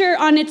culture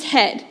on its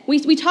head.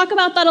 We talk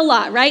about that a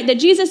lot, right? That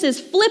Jesus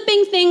is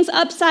flipping things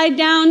upside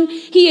down.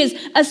 He is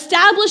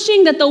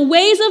establishing that the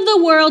ways of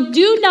the world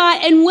do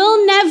not and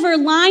will never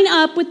line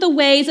up with the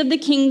ways of the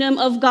kingdom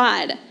of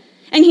God.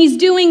 And he's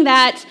doing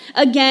that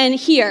again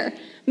here.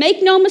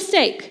 Make no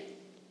mistake,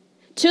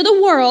 to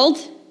the world,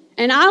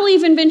 and I'll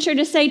even venture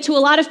to say to a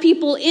lot of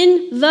people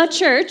in the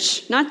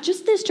church, not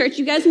just this church,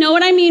 you guys know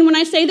what I mean when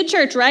I say the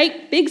church,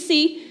 right? Big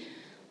C.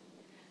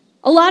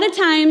 A lot of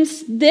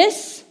times,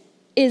 this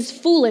is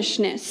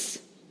foolishness.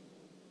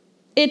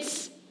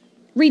 It's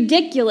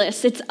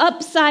ridiculous. It's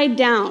upside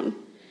down.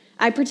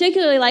 I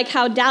particularly like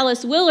how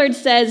Dallas Willard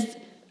says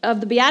of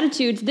the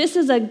Beatitudes, this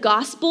is a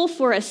gospel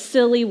for a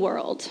silly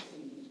world.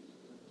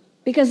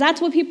 Because that's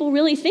what people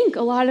really think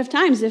a lot of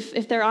times,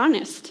 if they're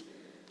honest.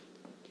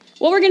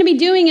 What we're going to be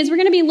doing is we're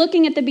going to be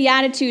looking at the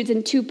Beatitudes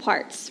in two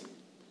parts.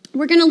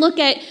 We're going to look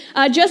at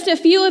just a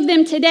few of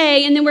them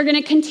today, and then we're going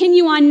to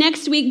continue on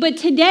next week. But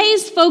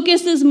today's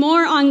focus is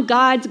more on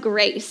God's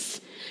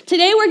grace.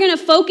 Today we're going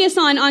to focus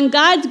on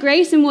God's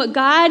grace and what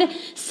God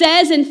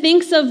says and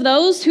thinks of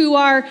those who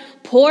are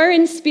poor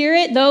in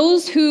spirit,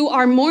 those who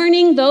are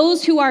mourning,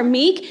 those who are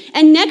meek.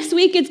 And next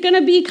week it's going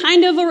to be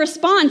kind of a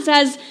response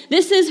as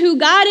this is who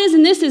God is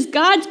and this is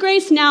God's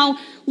grace. Now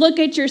look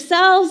at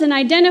yourselves and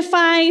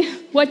identify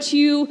what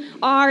you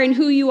are and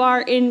who you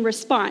are in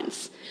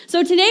response.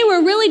 So today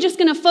we're really just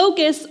going to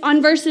focus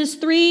on verses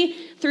 3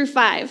 through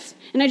 5.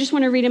 And I just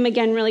want to read them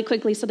again really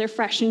quickly so they're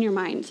fresh in your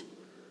mind.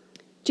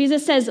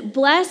 Jesus says,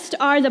 "Blessed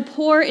are the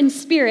poor in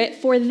spirit,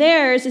 for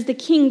theirs is the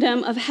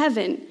kingdom of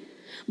heaven.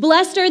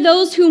 Blessed are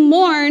those who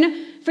mourn,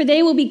 for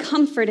they will be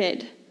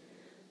comforted.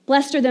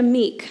 Blessed are the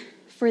meek,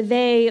 for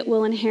they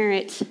will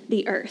inherit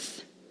the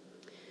earth."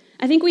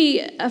 I think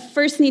we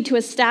first need to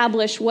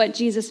establish what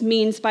Jesus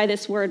means by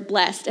this word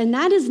blessed, and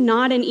that is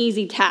not an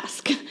easy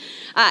task.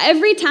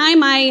 Every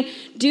time I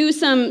do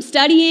some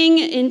studying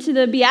into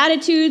the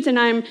Beatitudes and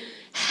I'm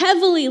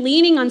heavily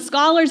leaning on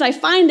scholars, I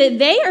find that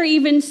they are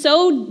even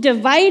so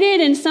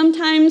divided and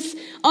sometimes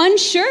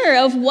unsure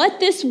of what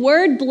this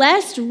word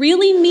blessed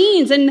really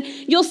means. And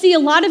you'll see a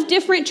lot of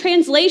different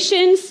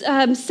translations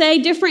say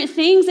different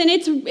things, and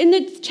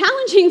it's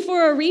challenging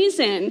for a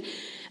reason.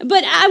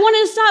 But I want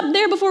to stop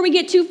there before we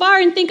get too far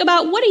and think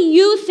about, what do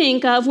you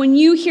think of when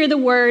you hear the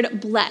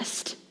word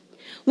blessed?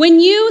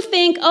 When you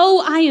think,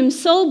 oh, I am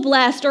so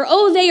blessed, or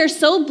oh, they are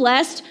so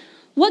blessed,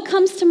 what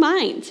comes to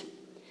mind?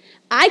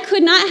 I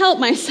could not help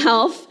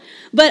myself,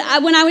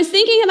 but when I was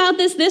thinking about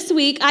this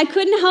week, I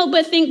couldn't help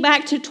but think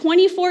back to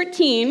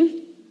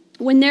 2014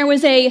 when there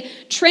was a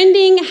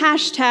trending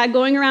hashtag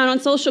going around on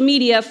social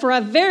media for a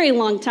very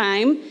long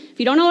time. If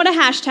you don't know what a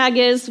hashtag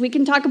is, we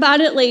can talk about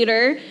it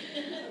later.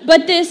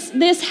 But this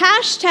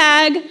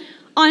hashtag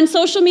on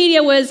social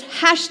media was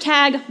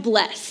hashtag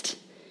blessed.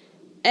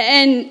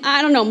 And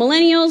I don't know,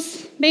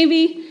 millennials,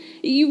 maybe?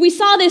 We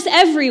saw this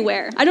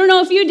everywhere. I don't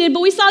know if you did, but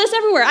we saw this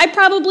everywhere. I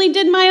probably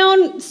did my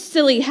own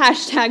silly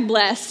hashtag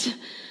blessed.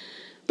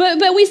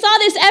 But we saw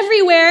this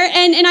everywhere,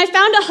 and I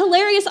found a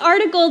hilarious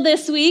article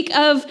this week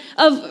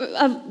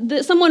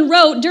that someone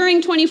wrote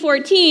during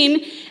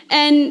 2014,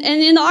 and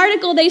in the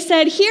article they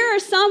said, "Here are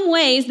some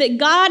ways that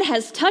God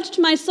has touched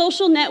my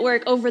social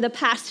network over the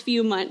past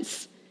few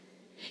months.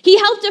 He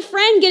helped a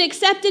friend get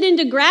accepted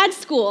into grad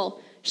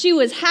school. She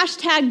was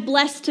hashtag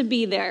blessed to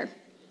be there.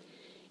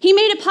 He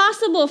made it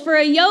possible for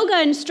a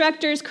yoga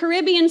instructor's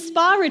Caribbean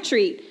spa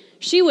retreat.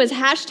 She was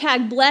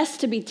hashtag blessed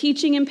to be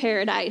teaching in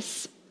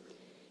paradise.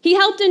 He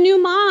helped a new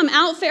mom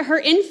outfit her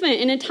infant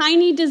in a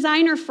tiny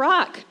designer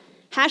frock.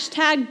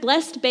 Hashtag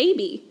blessed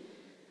baby.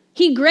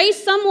 He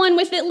graced someone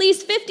with at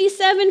least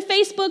 57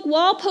 Facebook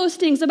wall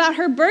postings about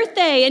her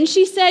birthday, and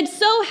she said,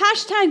 so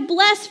hashtag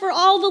blessed for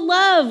all the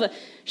love,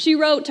 she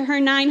wrote to her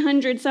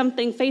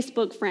 900-something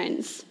Facebook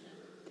friends.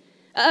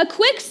 A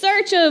quick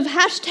search of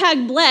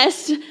hashtag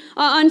blessed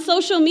on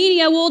social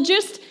media will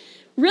just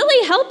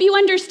really help you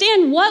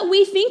understand what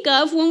we think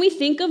of when we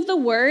think of the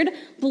word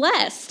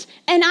blessed.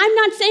 And I'm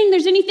not saying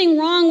there's anything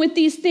wrong with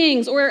these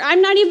things, or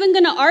I'm not even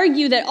going to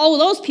argue that, oh,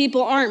 those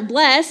people aren't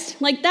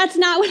blessed. Like, that's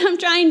not what I'm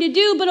trying to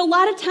do. But a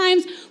lot of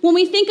times when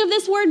we think of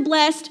this word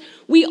blessed,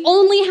 we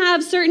only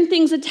have certain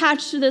things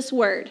attached to this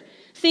word.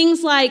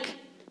 Things like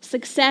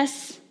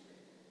success,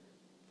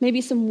 maybe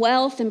some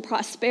wealth and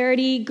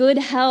prosperity, good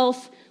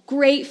health,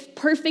 great,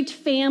 perfect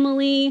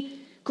family,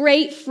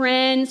 great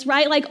friends,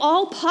 right? Like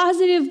all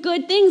positive,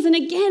 good things. And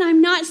again,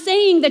 I'm not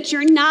saying that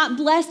you're not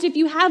blessed if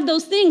you have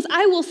those things.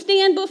 I will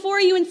stand before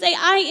you and say,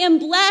 I am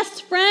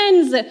blessed,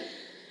 friends.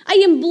 I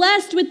am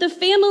blessed with the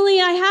family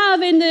I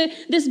have and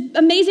this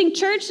amazing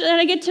church that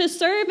I get to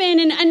serve in.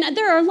 And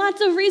there are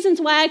lots of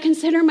reasons why I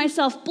consider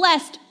myself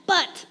blessed.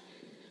 But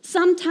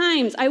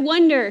sometimes I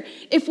wonder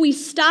if we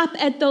stop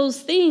at those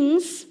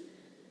things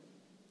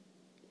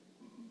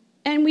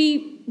and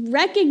we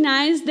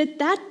recognize that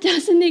that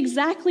doesn't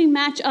exactly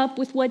match up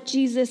with what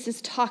Jesus is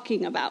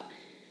talking about.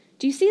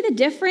 Do you see the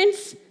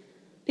difference?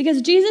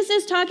 Because Jesus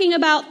is talking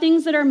about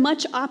things that are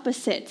much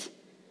opposite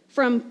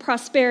from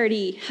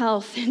prosperity,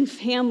 health, and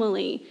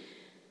family.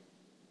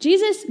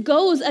 Jesus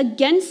goes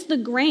against the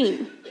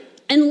grain.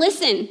 And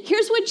listen,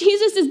 here's what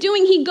Jesus is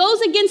doing. He goes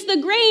against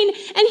the grain,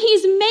 and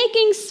he's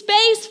making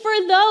space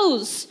for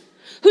those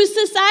whose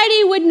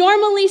society would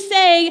normally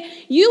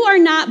say, you are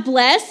not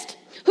blessed,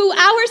 who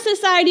our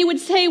society would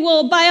say,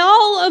 well, by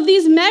all of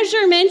these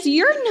measurements,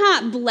 you're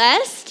not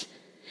blessed.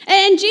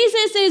 And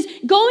Jesus is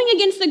going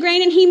against the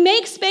grain, and he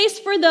makes space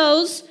for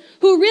those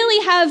who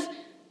really have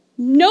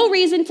no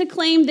reason to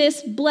claim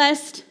this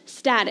blessed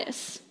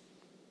status.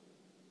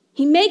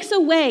 He makes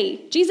a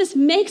way. Jesus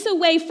makes a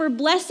way for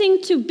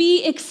blessing to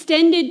be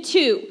extended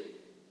to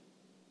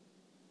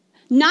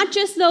not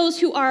just those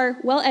who are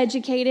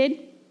well-educated,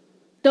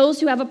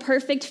 those who have a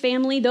perfect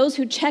family, those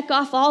who check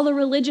off all the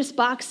religious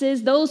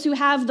boxes, those who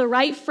have the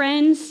right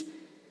friends.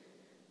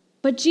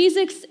 But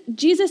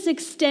Jesus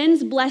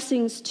extends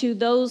blessings to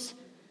those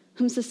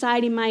whom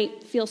society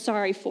might feel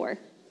sorry for,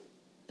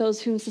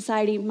 those whom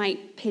society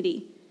might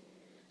pity.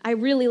 I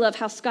really love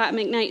how Scott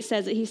McKnight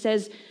says it. He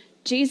says,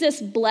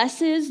 Jesus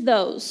blesses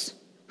those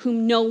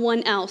whom no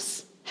one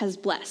else has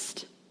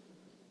blessed.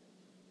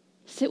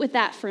 Sit with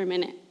that for a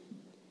minute.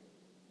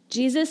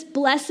 Jesus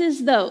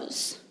blesses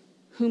those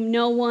whom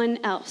no one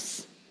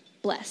else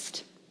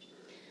blessed.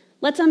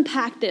 Let's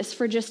unpack this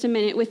for just a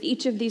minute with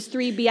each of these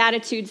three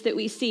Beatitudes that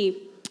we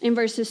see in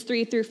verses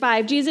 3 through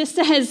 5. Jesus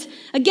says,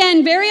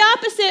 again, very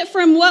opposite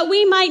from what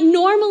we might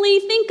normally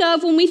think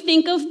of when we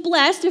think of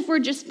blessed, if we're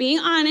just being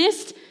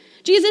honest.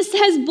 Jesus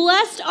says,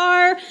 blessed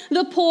are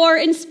the poor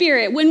in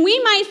spirit. When we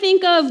might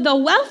think of the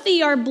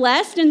wealthy are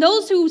blessed and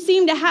those who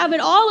seem to have it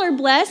all are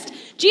blessed,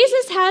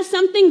 Jesus has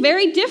something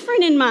very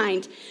different in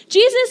mind.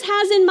 Jesus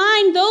has in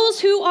mind those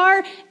who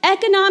are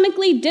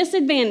economically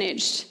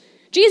disadvantaged.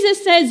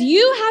 Jesus says,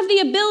 you have the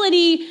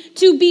ability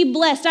to be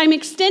blessed. I'm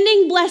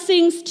extending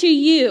blessings to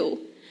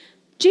you.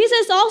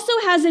 Jesus also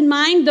has in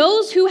mind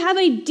those who have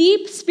a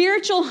deep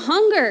spiritual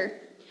hunger.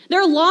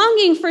 They're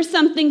longing for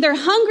something. They're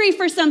hungry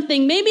for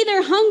something. Maybe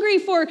they're hungry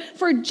for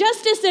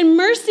justice and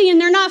mercy,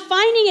 and they're not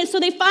finding it, so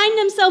they find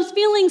themselves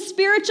feeling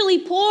spiritually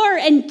poor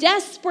and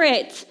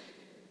desperate.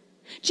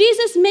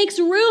 Jesus makes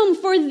room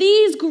for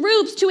these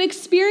groups to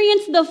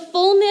experience the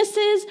fullness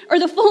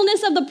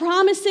of the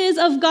promises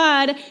of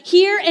God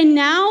here and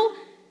now,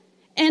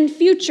 and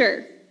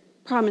future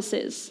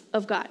promises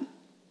of God.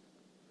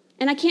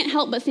 And I can't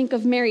help but think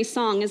of Mary's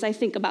song as I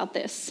think about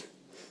this.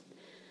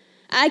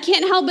 I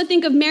can't help but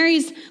think of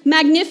Mary's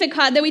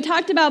Magnificat that we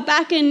talked about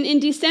back in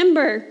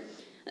December.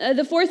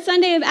 The fourth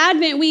Sunday of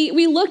Advent,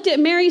 we looked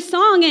at Mary's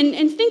song,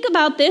 and think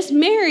about this.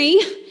 Mary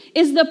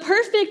is the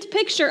perfect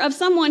picture of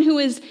someone who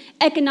is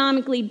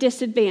economically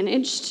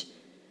disadvantaged.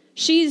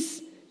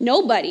 She's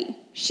nobody.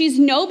 She's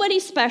nobody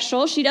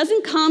special. She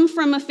doesn't come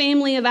from a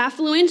family of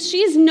affluence.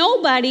 She's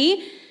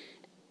nobody.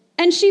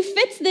 And she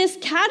fits this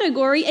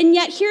category, and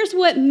yet here's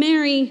what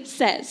Mary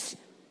says.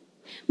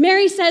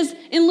 Mary says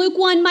in Luke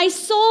 1, my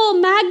soul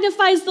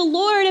magnifies the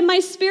Lord, and my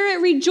spirit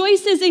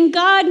rejoices in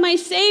God, my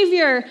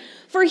Savior,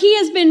 for he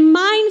has been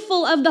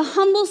mindful of the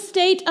humble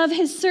state of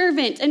his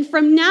servant, and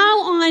from now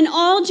on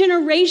all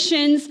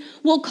generations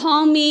will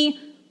call me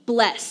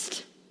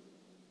blessed.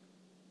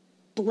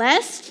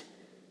 Blessed?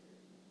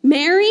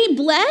 Mary,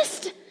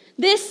 blessed?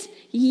 This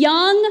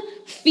young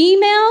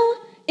female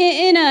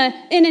in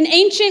an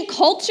ancient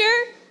culture,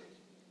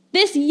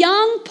 this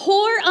young,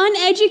 poor,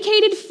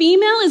 uneducated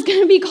female is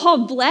going to be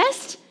called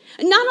blessed?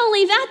 Not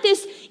only that,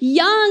 this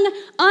young,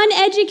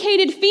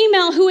 uneducated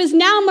female who is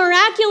now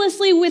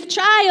miraculously with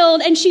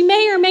child, and she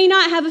may or may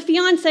not have a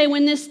fiance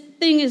when this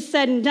thing is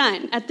said and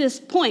done at this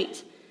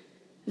point.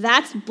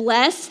 That's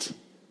blessed?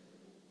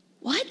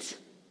 What?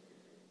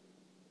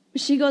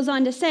 She goes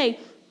on to say,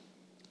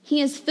 he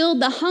has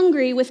filled the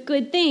hungry with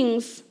good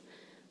things,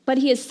 but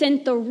he has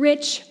sent the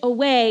rich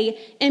away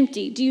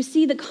empty. Do you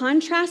see the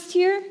contrast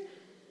here?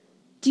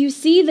 Do you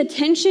see the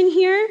tension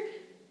here?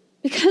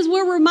 Because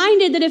we're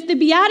reminded that if the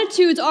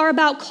Beatitudes are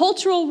about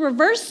cultural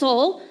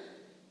reversal,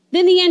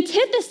 then the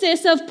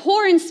antithesis of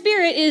poor in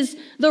spirit is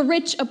the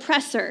rich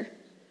oppressor,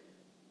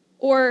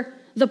 or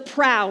the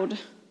proud,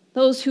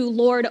 those who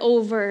lord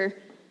over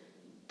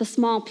the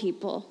small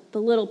people,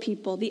 the little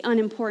people, the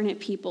unimportant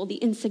people, the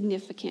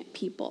insignificant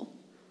people.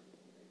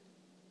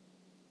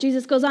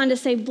 Jesus goes on to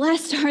say,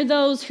 blessed are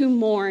those who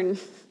mourn.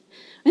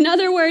 In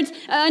other words,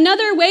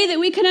 another way that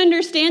we can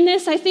understand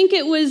this, I think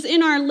it was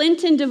in our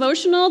Lenten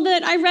devotional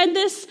that I read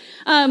this,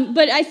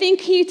 but I think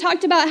he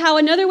talked about how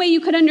another way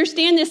you could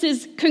understand this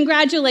is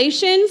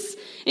congratulations.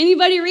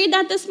 Anybody read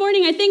that this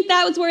morning? I think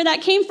that was where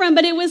that came from,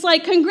 but it was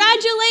like,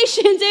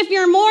 congratulations if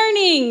you're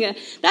mourning.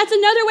 That's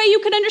another way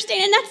you could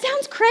understand, and that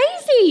sounds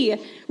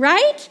crazy,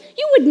 right?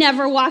 You would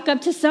never walk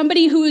up to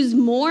somebody who is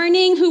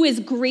mourning, who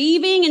is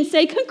grieving, and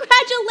say,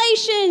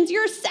 congratulations,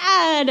 you're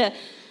sad.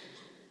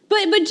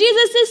 But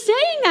Jesus is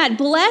saying that.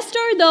 Blessed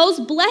are those,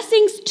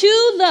 blessings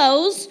to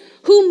those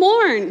who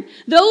mourn,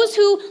 those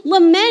who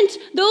lament,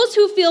 those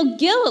who feel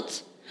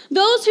guilt,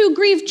 those who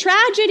grieve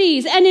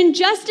tragedies and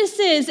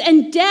injustices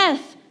and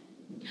death,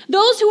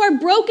 those who are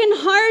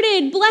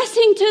brokenhearted,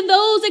 blessing to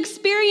those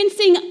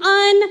experiencing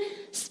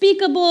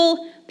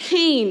unspeakable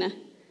pain.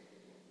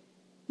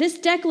 This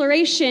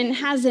declaration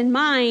has in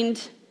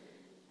mind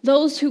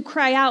those who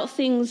cry out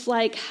things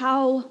like,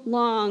 how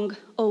long,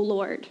 O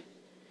Lord?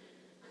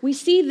 We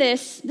see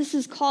this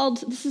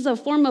is a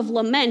form of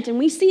lament, and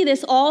we see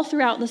this all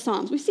throughout the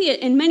Psalms. We see it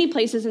in many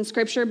places in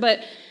Scripture,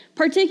 but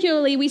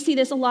particularly we see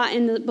this a lot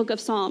in the book of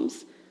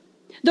Psalms.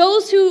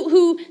 Those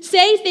who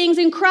say things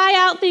and cry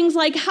out things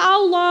like,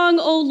 how long,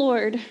 O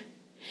Lord?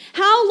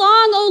 How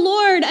long, O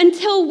Lord,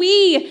 until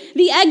we,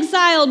 the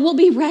exiled, will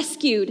be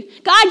rescued?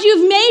 God,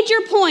 you've made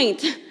your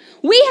point.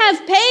 We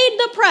have paid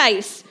the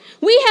price.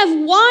 We have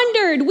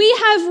wandered. We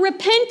have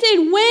repented.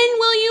 When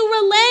will you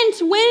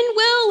relent? When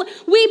will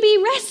we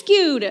be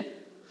rescued?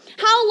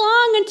 How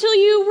long until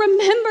you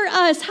remember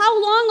us? How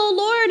long, O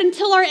Lord,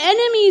 until our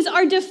enemies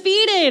are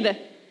defeated?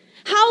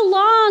 How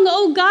long,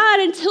 O God,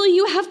 until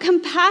you have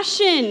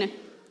compassion?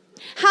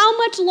 How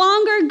much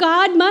longer,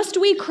 God, must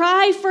we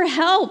cry for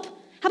help?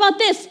 How about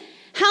this?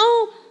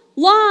 How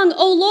long,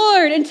 O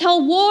Lord,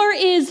 until war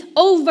is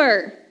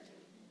over?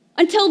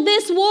 Until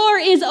this war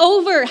is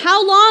over.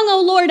 How long,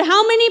 O Lord?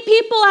 How many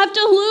people have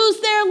to lose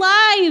their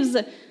lives?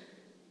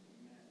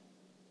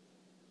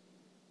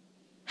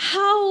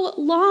 How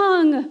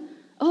long,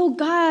 oh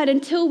God,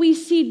 until we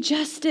see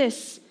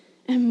justice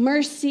and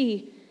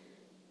mercy?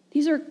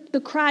 These are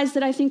the cries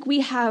that I think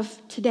we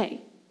have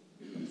today,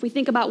 if we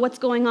think about what's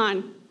going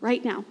on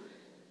right now.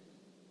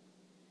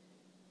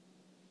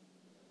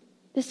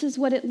 This is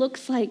what it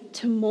looks like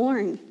to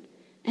mourn,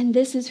 and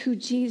this is who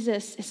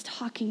Jesus is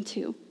talking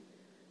to.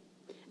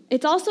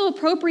 It's also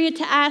appropriate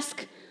to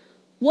ask,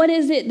 what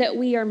is it that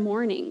we are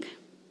mourning?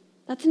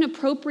 That's an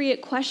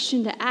appropriate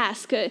question to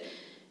ask.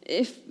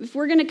 If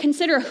we're going to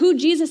consider who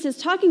Jesus is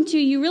talking to,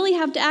 you really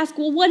have to ask,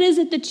 well, what is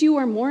it that you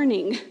are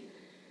mourning?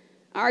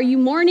 Are you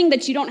mourning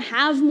that you don't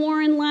have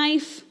more in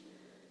life?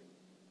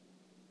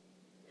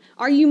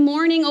 Are you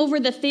mourning over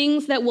the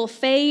things that will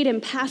fade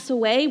and pass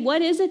away?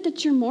 What is it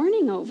that you're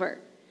mourning over?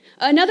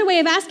 Another way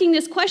of asking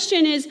this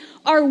question is,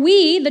 are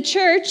we, the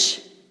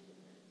church,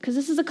 because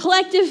this is a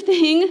collective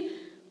thing,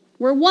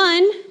 we're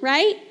one,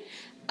 right?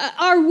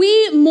 Are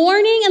we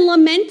mourning and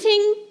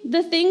lamenting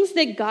the things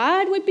that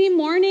God would be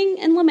mourning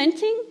and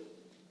lamenting?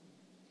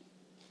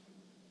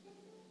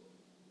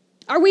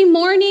 Are we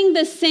mourning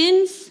the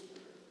sins,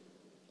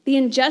 the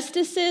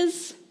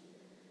injustices?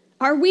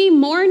 Are we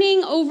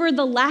mourning over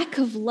the lack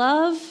of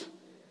love,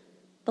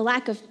 the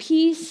lack of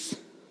peace,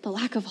 the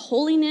lack of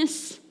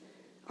holiness?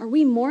 Are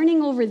we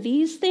mourning over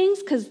these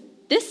things? Because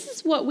this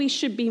is what we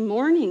should be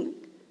mourning.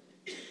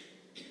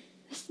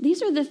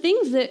 These are the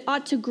things that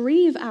ought to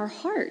grieve our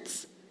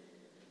hearts.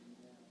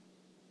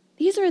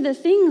 These are the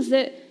things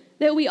that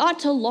we ought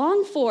to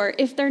long for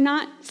if they're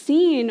not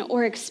seen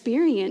or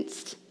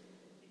experienced.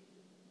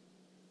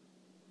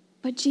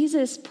 But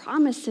Jesus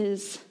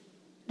promises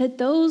that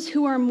those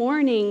who are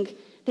mourning,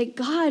 that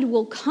God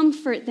will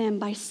comfort them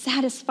by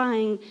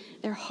satisfying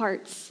their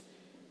hearts.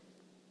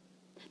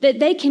 That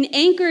they can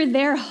anchor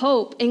their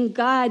hope in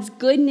God's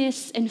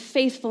goodness and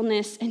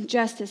faithfulness and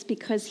justice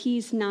because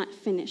he's not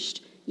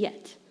finished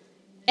yet.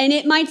 And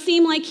it might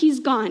seem like he's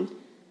gone.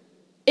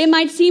 It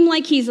might seem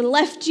like he's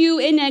left you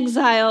in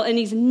exile and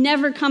he's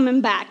never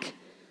coming back.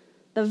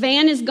 The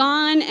van is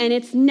gone and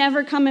it's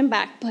never coming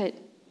back. But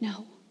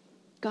no,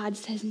 God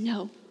says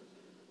no.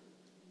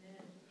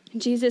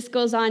 And Jesus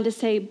goes on to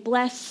say,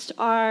 blessed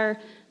are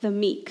the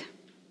meek.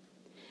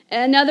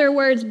 In other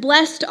words,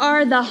 blessed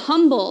are the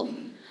humble.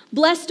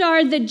 Blessed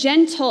are the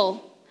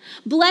gentle.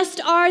 Blessed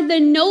are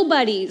the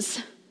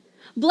nobodies.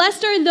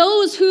 Blessed are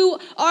those who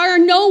are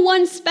no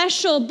one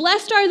special.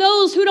 Blessed are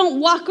those who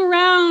don't walk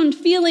around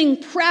feeling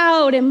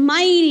proud and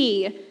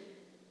mighty.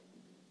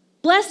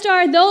 Blessed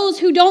are those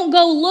who don't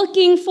go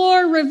looking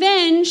for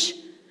revenge,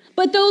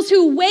 but those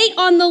who wait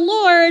on the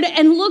Lord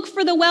and look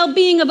for the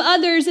well-being of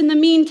others in the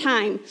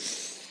meantime.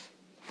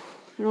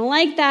 I don't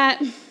like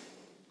that.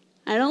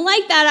 I don't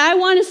like that. I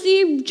want to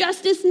see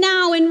justice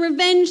now and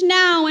revenge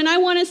now, and I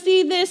want to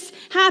see this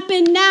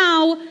happen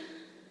now.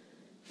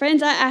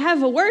 Friends, I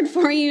have a word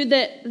for you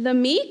that the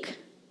meek,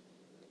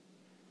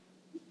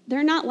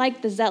 they're not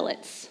like the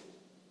zealots.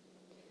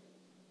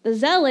 The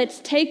zealots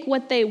take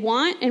what they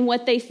want and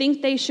what they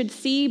think they should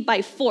see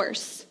by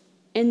force,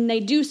 and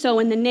they do so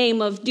in the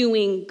name of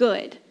doing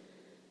good.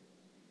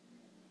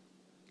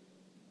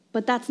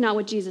 But that's not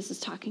what Jesus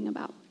is talking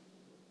about.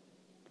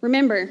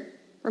 Remember,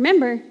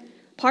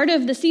 part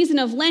of the season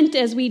of Lent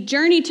as we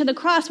journey to the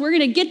cross, we're going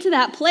to get to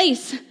that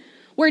place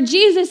where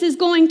Jesus is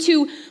going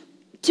to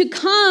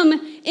come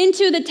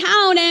into the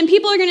town and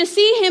people are going to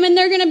see him and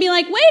they're going to be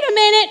like, wait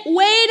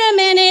a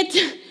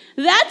minute,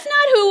 that's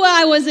not who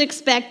I was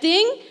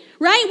expecting,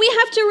 right? We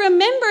have to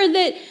remember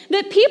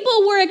that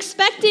people were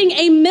expecting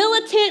a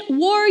militant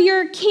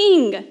warrior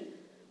king,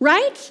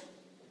 right?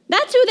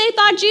 That's who they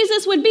thought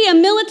Jesus would be, a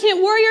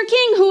militant warrior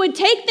king who would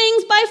take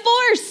things by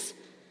force.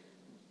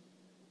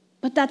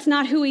 But that's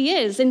not who he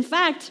is. In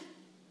fact,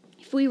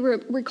 if we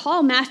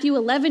recall Matthew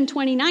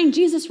 11:29,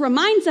 Jesus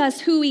reminds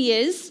us who he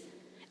is,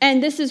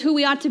 and this is who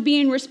we ought to be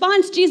in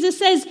response. Jesus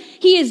says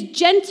he is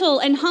gentle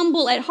and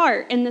humble at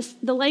heart, and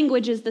the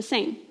language is the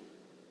same.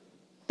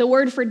 The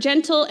word for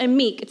gentle and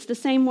meek, it's the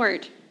same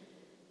word.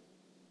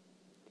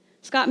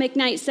 Scott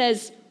McKnight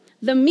says,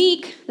 the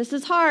meek, this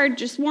is hard,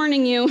 just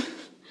warning you,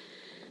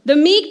 the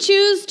meek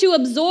choose to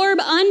absorb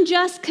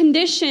unjust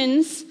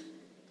conditions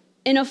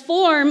in a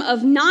form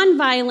of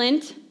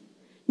nonviolent,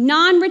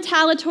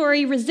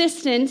 non-retaliatory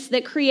resistance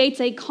that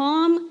creates a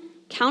calm,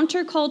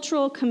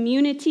 countercultural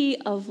community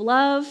of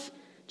love,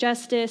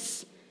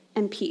 justice,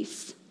 and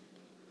peace.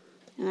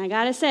 And I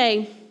gotta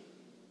say,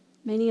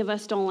 many of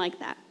us don't like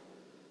that.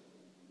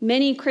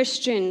 Many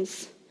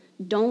Christians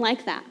don't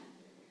like that.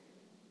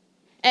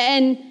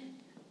 And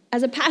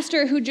as a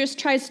pastor who just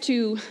tries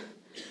to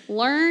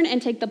learn and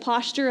take the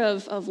posture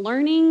of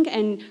learning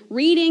and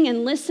reading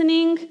and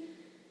listening,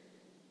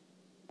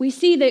 we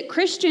see that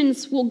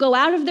Christians will go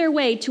out of their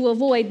way to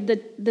avoid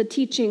the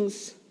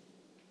teachings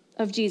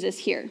of Jesus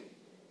here.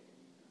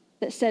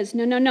 that says,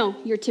 no, no, no,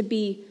 you're to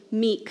be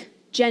meek,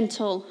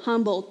 gentle,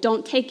 humble.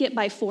 Don't take it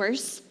by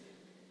force.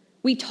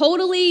 We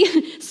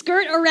totally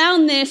skirt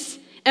around this,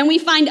 and we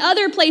find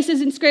other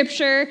places in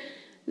Scripture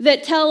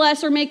that tell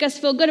us or make us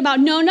feel good about,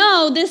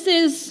 no, this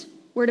is,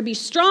 we're to be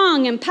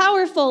strong and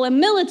powerful and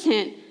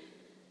militant.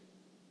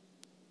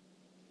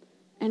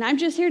 And I'm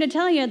just here to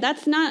tell you,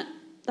 that's not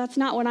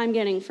what I'm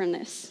getting from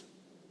this.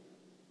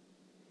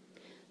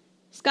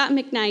 Scott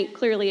McKnight,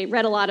 clearly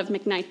read a lot of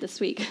McKnight this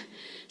week.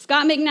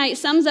 Scott McKnight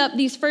sums up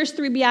these first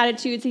three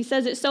Beatitudes. He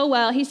says it so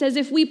well. He says,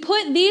 if we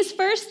put these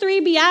first three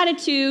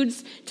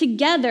Beatitudes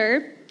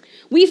together,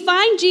 we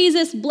find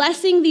Jesus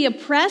blessing the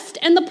oppressed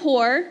and the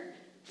poor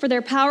for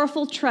their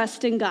powerful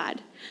trust in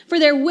God, for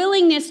their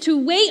willingness to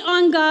wait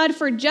on God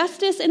for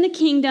justice in the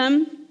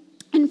kingdom,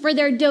 and for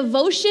their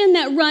devotion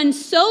that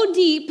runs so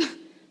deep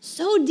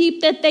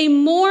that they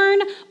mourn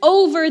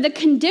over the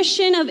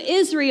condition of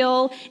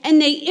Israel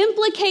and they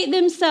implicate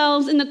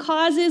themselves in the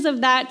causes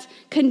of that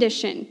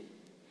condition.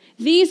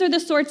 These are the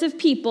sorts of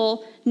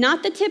people,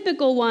 not the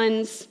typical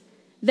ones,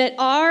 that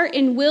are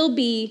and will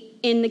be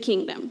in the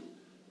kingdom.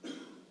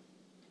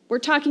 We're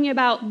talking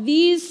about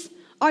these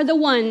are the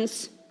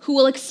ones who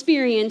will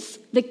experience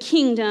the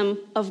kingdom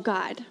of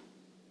God.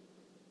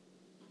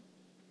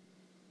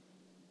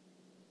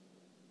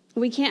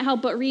 We can't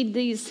help but read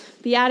these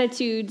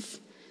Beatitudes,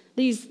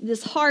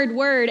 this hard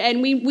word,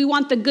 and we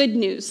want the good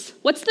news.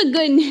 What's the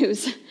good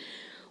news?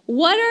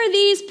 What are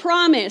these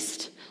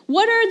promised?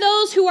 What are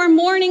those who are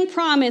mourning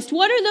promised?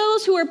 What are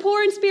those who are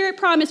poor in spirit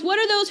promised? What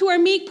are those who are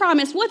meek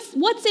promised? What's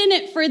in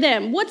it for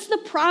them? What's the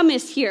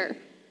promise here?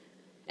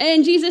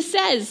 And Jesus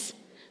says,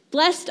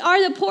 blessed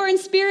are the poor in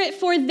spirit,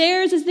 for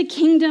theirs is the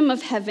kingdom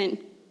of heaven.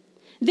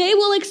 They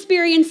will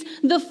experience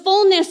the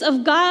fullness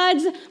of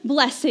God's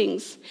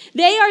blessings.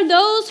 They are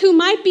those who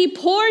might be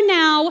poor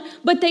now,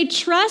 but they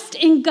trust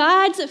in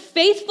God's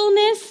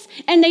faithfulness,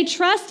 and they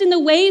trust in the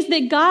ways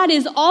that God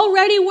is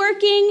already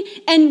working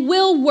and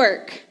will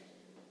work.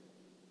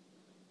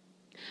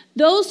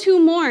 Those who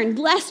mourn,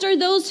 blessed are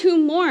those who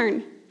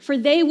mourn, for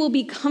they will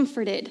be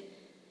comforted.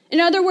 In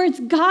other words,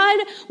 God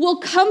will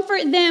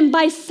comfort them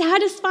by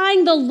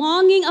satisfying the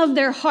longing of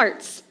their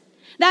hearts.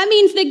 That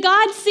means that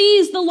God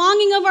sees the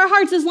longing of our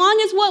hearts. As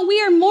long as what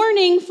we are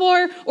mourning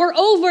for or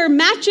over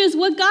matches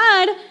what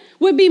God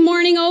would be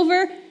mourning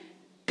over,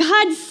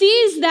 God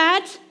sees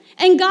that,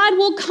 and God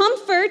will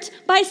comfort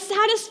by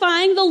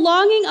satisfying the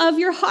longing of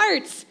your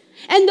hearts.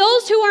 And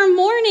those who are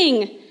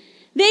mourning,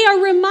 they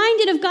are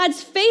reminded of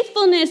God's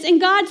faithfulness and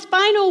God's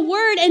final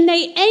word, and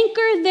they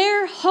anchor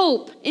their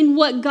hope in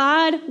what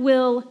God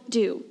will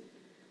do.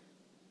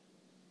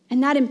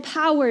 And that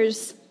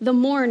empowers the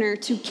mourner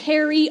to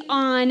carry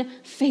on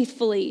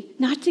faithfully,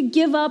 not to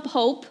give up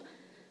hope,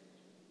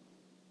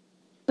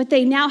 but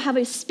they now have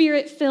a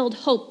spirit-filled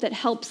hope that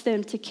helps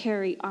them to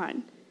carry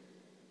on.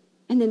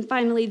 And then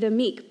finally, the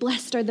meek.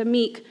 Blessed are the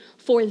meek,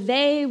 for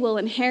they will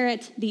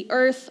inherit the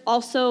earth,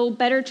 also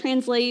better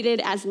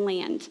translated as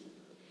land.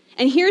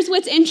 And here's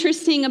what's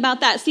interesting about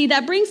that. See,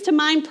 that brings to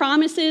mind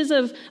promises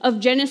of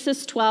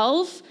Genesis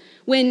 12,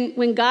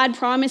 when God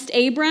promised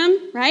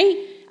Abram,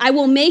 right? I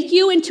will make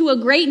you into a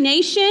great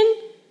nation,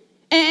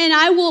 and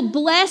I will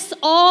bless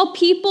all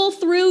people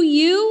through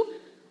you,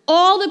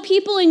 all the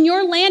people in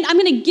your land. I'm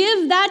going to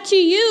give that to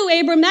you,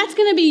 Abram. That's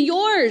going to be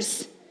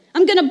yours.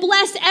 I'm going to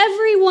bless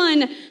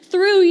everyone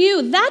through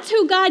you. That's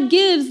who God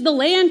gives the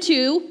land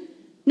to.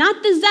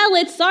 Not the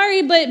zealots,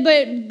 sorry, but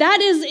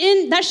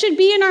that should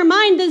be in our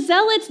mind. The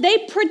zealots, they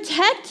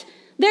protect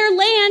their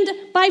land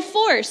by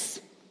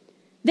force.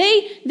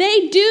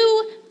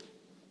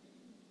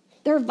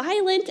 They're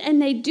violent and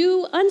they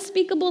do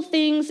unspeakable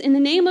things in the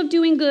name of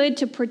doing good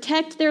to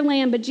protect their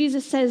land. But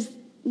Jesus says,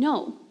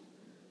 no,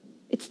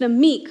 it's the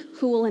meek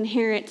who will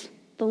inherit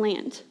the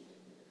land.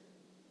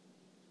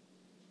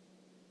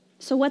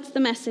 So what's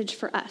the message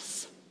for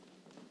us?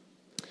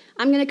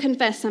 I'm going to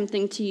confess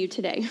something to you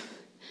today.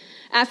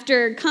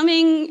 After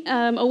coming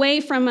away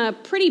from a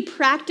pretty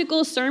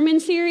practical sermon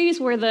series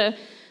where the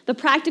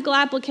practical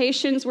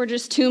applications were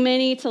just too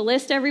many to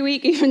list every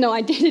week, even though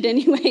I did it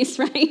anyways,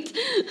 right?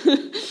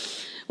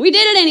 We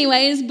did it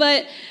anyways,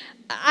 but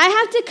I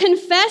have to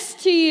confess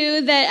to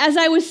you that as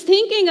I was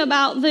thinking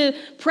about the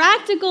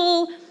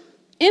practical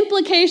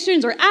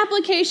implications or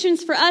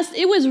applications for us,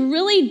 it was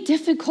really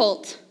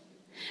difficult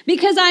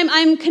because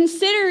I'm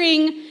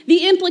considering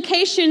the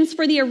implications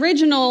for the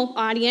original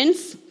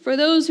audience, for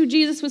those who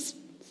Jesus was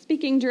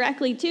speaking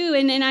directly to,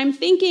 and I'm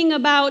thinking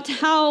about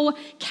how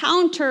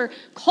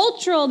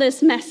counter-cultural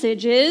this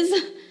message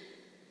is,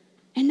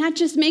 and that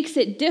just makes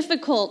it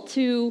difficult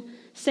to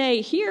say,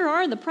 here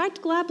are the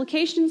practical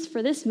applications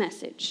for this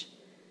message.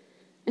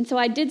 And so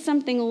I did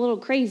something a little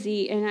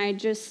crazy, and I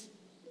just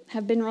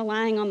have been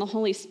relying on the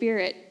Holy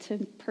Spirit to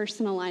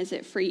personalize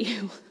it for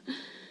you.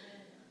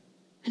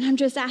 And I'm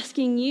just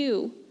asking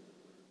you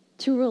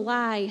to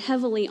rely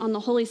heavily on the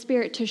Holy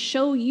Spirit to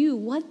show you,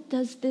 what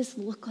does this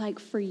look like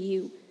for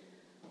you?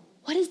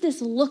 What does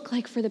this look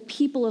like for the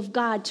people of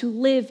God to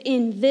live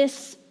in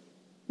this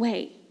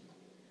way?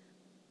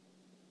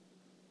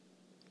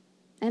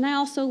 And I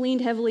also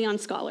leaned heavily on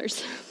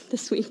scholars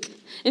this week.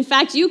 In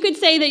fact, you could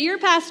say that your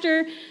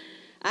pastor,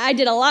 I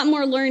did a lot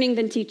more learning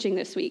than teaching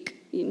this week.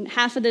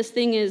 Half of this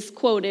thing is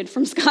quoted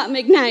from Scott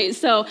McKnight.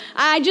 So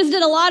I just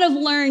did a lot of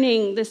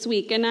learning this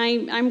week, and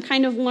I'm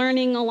kind of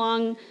learning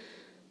along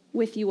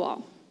with you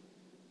all.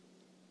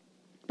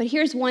 But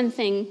here's one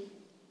thing.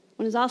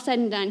 When it's all said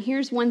and done,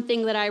 here's one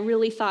thing that I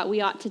really thought we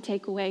ought to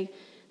take away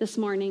this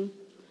morning.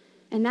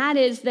 And that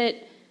is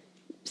that,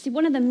 see,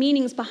 one of the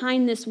meanings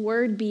behind this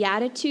word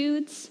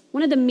Beatitudes,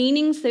 one of the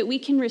meanings that we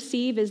can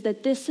receive is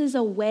that this is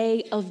a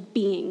way of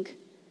being.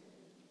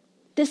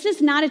 This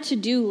is not a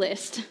to-do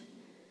list.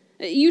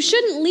 You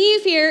shouldn't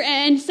leave here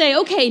and say,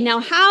 okay, now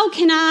how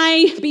can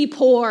I be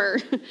poor?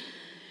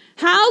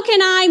 How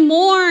can I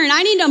mourn?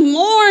 I need to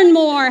mourn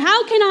more.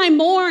 How can I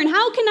mourn?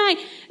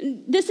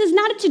 This is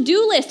not a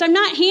to-do list. I'm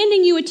not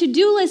handing you a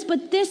to-do list,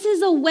 but this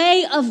is a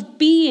way of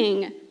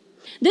being.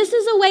 This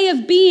is a way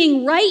of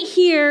being right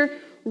here,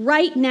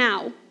 right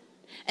now.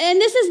 And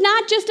this is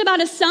not just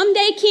about a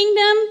someday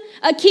kingdom,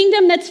 a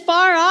kingdom that's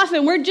far off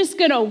and we're just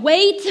going to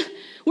wait.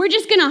 We're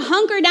just going to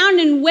hunker down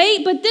and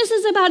wait. But this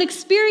is about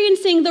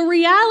experiencing the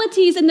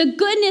realities and the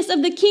goodness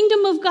of the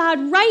kingdom of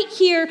God right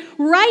here,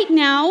 right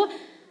now.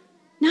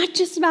 Not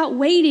just about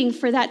waiting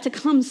for that to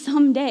come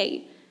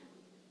someday.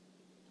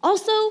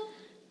 Also,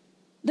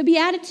 the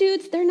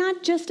Beatitudes, they're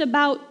not just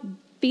about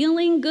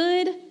feeling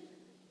good,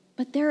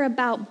 but they're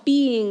about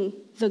being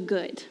the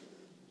good.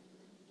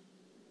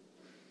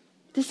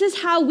 This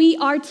is how we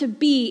are to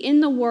be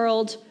in the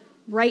world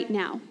right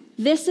now.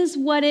 This is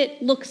what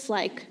it looks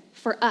like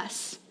for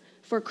us,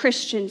 for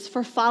Christians,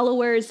 for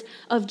followers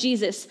of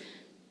Jesus.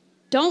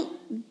 Don't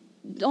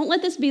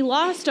let this be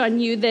lost on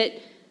you that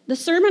the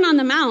Sermon on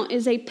the Mount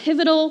is a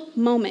pivotal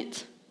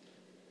moment.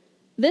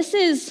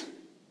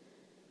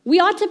 We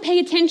ought to pay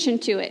attention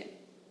to it,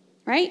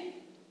 right?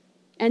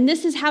 And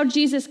this is how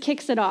Jesus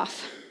kicks it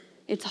off.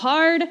 It's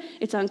hard,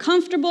 it's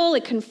uncomfortable,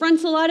 it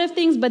confronts a lot of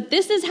things, but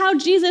this is how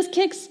Jesus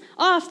kicks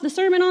off the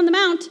Sermon on the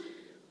Mount.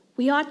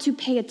 We ought to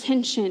pay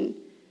attention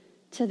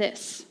to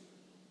this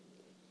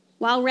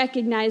while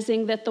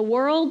recognizing that the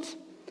world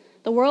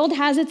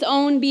has its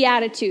own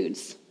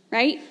Beatitudes,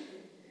 right?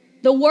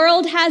 The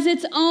world has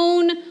its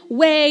own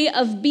way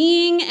of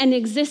being and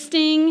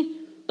existing.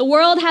 The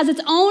world has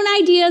its own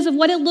ideas of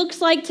what it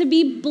looks like to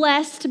be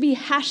blessed, to be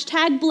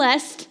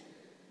 #blessed,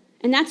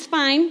 and that's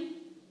fine.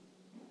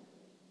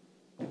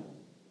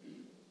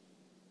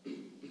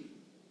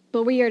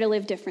 But we are to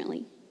live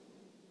differently.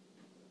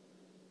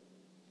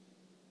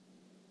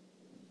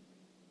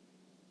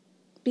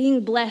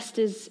 Being blessed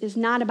is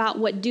not about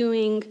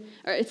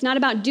it's not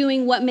about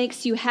doing what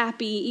makes you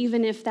happy,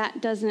 even if that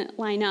doesn't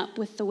line up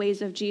with the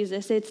ways of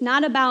Jesus. It's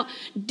not about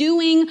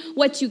doing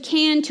what you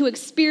can to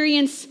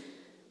experience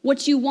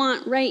what you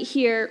want right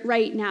here,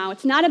 right now.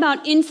 It's not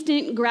about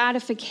instant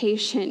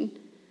gratification.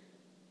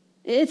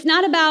 It's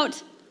not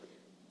about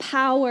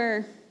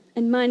power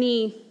and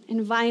money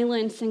and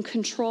violence and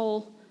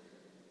control.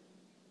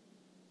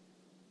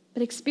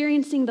 But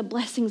experiencing the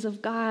blessings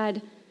of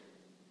God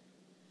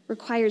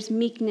requires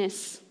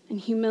meekness and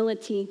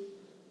humility.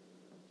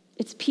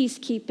 It's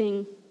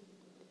peacekeeping.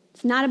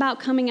 It's not about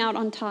coming out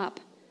on top,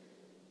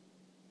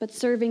 but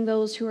serving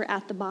those who are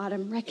at the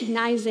bottom,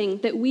 recognizing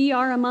that we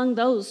are among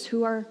those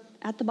who are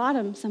at the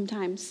bottom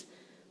sometimes,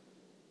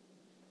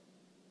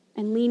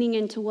 and leaning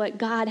into what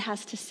God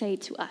has to say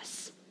to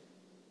us.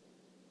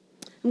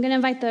 I'm going to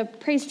invite the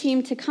praise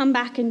team to come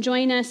back and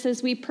join us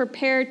as we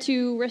prepare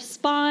to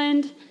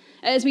respond,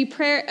 as we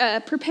prepare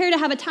to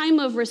have a time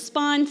of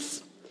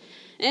response.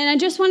 And I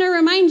just want to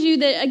remind you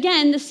that,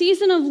 again, the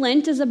season of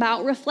Lent is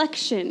about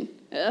reflection,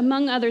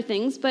 among other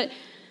things, but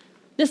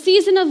the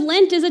season of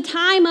Lent is a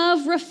time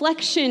of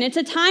reflection. It's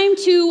a time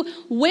to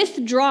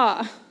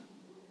withdraw.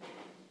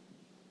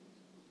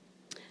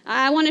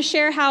 I want to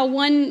share how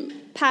one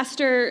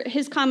pastor,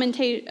 his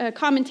commentary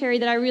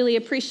that I really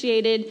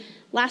appreciated,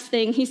 last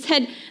thing, he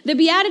said, the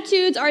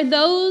Beatitudes are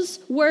those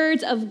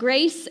words of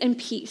grace and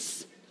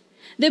peace.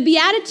 The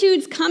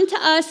Beatitudes come to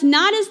us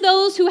not as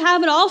those who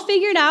have it all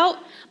figured out,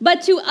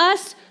 but to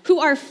us who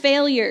are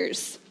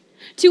failures,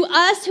 to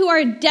us who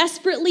are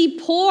desperately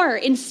poor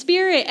in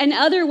spirit and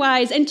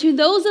otherwise, and to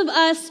those of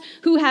us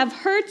who have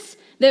hurts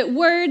that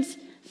words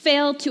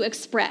fail to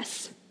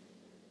express.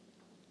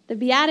 The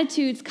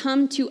Beatitudes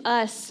come to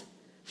us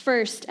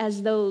first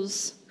as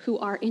those who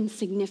are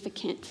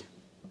insignificant.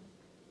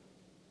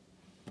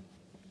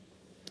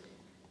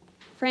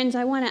 Friends,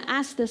 I want to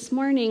ask this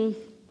morning,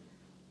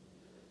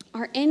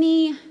 are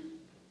any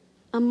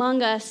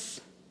among us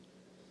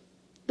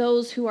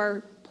those who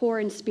are poor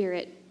in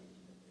spirit?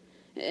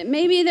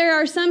 Maybe there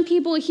are some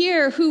people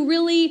here who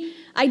really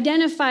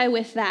identify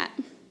with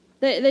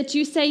that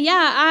you say,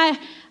 yeah,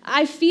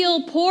 I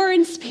feel poor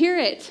in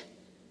spirit.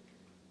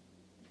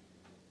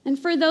 And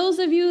for those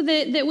of you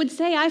that would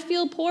say, I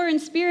feel poor in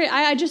spirit,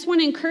 I just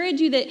want to encourage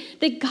you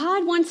that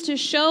God wants to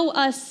show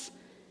us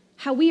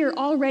how we are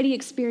already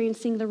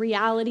experiencing the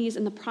realities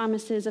and the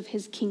promises of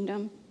his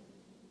kingdom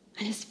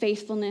and his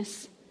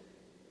faithfulness.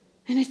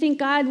 And I think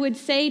God would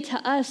say to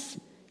us,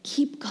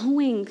 Keep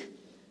going.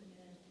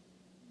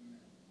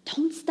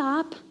 Don't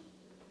stop.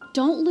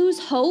 Don't lose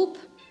hope.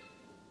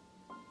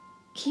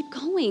 Keep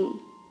going.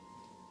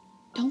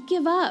 Don't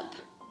give up.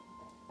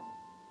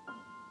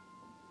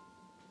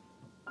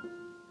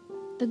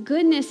 The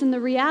goodness and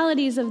the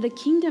realities of the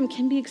kingdom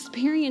can be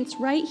experienced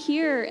right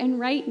here and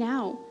right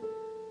now.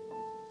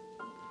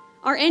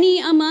 Are any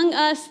among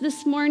us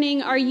this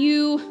morning, are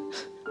you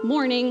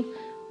mourning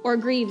or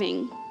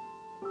grieving?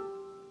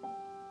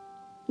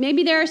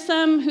 Maybe there are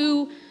some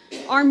who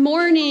are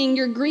mourning,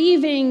 you're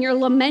grieving, you're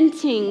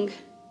lamenting.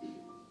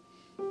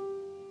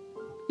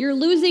 You're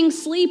losing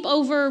sleep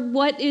over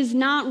what is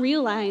not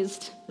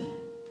realized.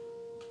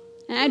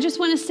 And I just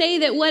want to say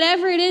that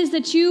whatever it is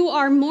that you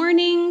are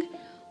mourning,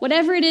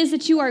 whatever it is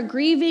that you are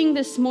grieving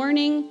this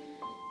morning,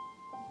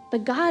 the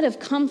God of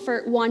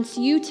comfort wants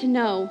you to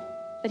know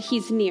that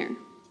he's near. Amen.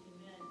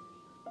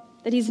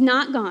 That he's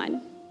not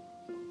gone,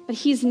 but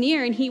he's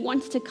near and he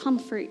wants to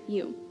comfort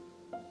you.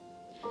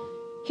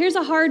 Here's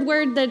a hard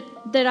word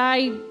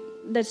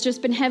that's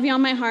just been heavy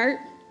on my heart.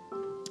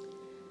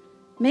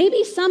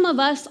 Maybe some of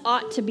us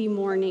ought to be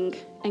mourning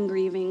and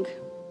grieving.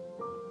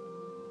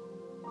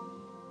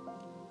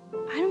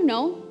 I don't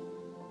know.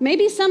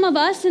 Maybe some of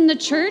us in the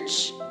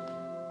church,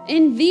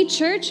 maybe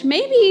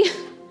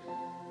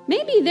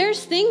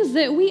there's things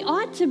that we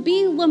ought to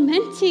be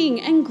lamenting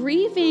and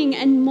grieving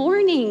and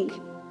mourning.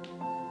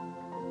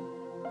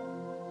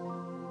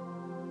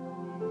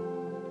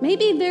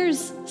 Maybe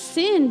there's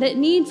sin that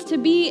needs to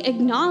be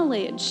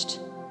acknowledged,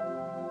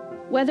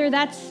 whether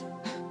that's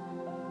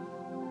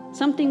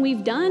something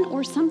we've done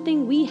or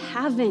something we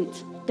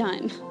haven't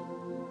done.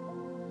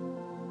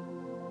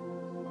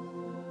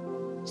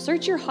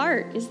 Search your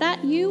heart. Is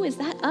that you? Is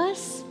that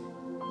us?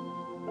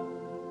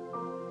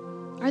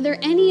 Are there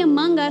any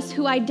among us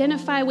who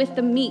identify with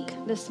the meek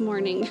this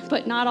morning,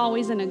 but not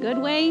always in a good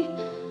way?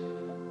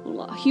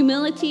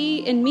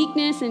 Humility and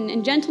meekness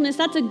and gentleness,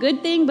 that's a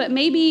good thing, but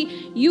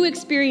maybe you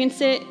experience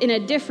it in a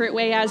different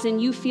way, as in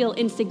you feel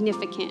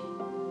insignificant.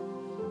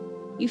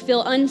 You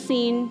feel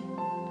unseen,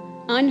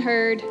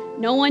 unheard.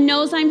 No one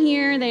knows I'm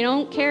here. They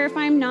don't care if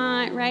I'm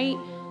not, right?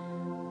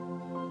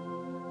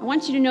 I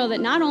want you to know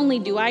that not only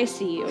do I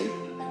see you,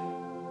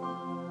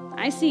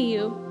 but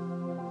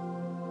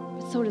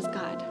so does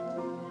God.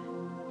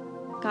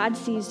 God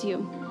sees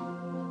you,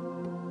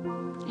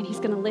 and he's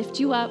going to lift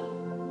you up,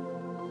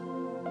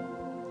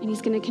 and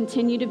he's going to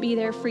continue to be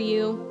there for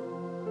you.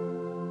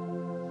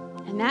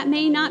 And that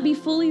may not be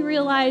fully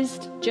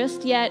realized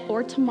just yet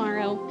or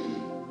tomorrow,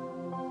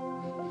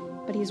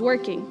 but he's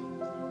working.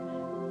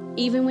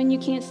 Even when you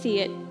can't see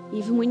it,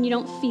 even when you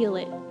don't feel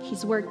it,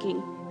 he's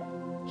working.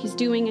 He's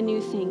doing a new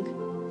thing.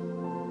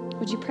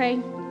 Would you pray?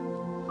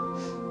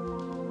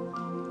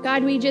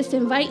 God, we just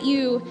invite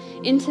you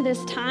into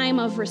this time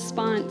of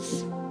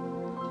response.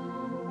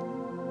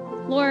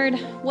 Lord,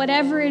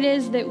 whatever it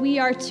is that we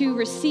are to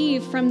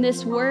receive from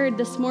this word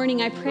this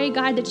morning, I pray,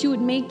 God, that you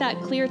would make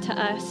that clear to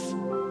us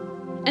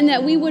and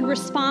that we would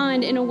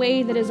respond in a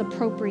way that is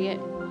appropriate.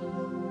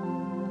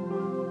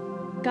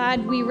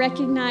 God, we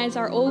recognize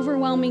our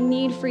overwhelming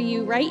need for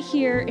you right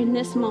here in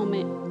this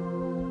moment.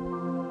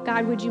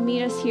 God, would you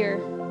meet us here?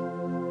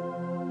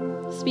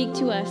 Speak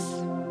to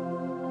us.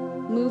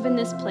 Move in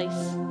this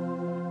place.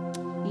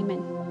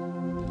 Amen.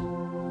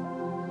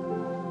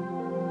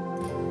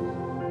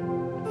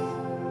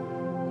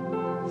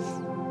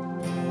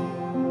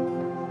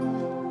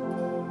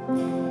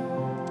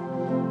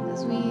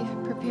 As we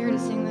prepare to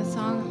sing this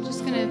song,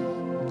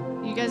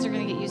 you guys are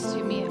going to get used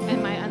to me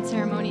and my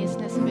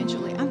unceremoniousness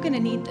eventually. I'm going to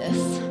need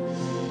this.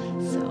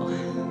 So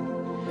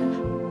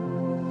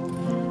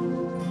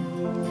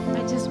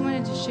I just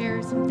wanted to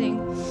share something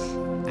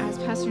as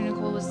Pastor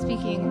Nicole was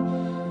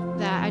speaking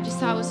that I just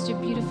thought was such a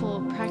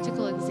beautiful,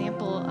 practical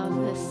example of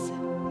this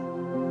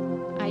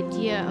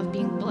idea of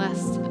being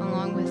blessed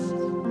along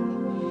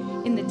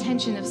with in the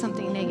tension of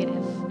something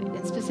negative,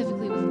 and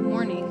specifically with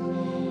mourning.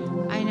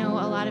 I know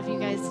a lot of you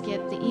guys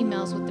get the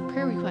emails with the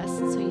prayer requests,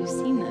 so you've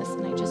seen this,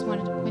 and I just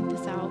wanted to point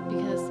this out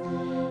because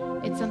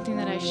it's something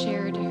that I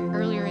shared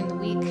earlier in the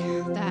week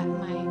that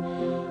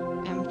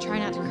I'm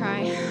trying not to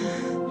cry.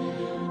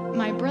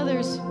 My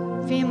brother's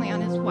family on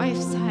his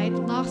wife's side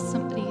lost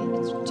somebody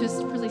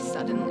just really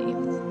suddenly.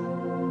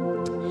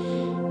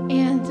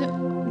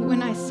 And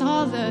when I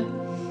saw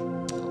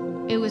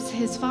it was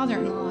his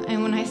father-in-law,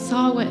 and when I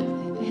saw what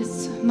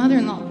his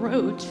mother-in-law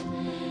wrote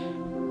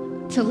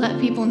to let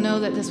people know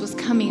that this was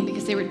coming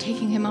because they were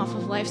taking him off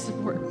of life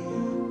support,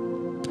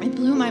 it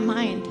blew my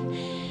mind.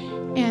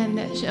 And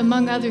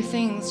among other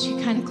things,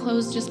 she kind of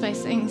closed just by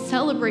saying,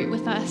 "Celebrate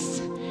with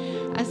us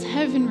as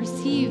heaven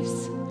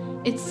receives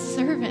its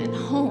servant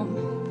home."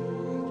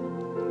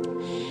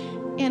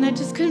 And I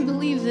just couldn't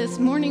believe this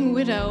mourning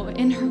widow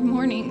in her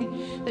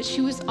mourning, that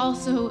she was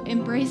also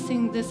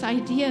embracing this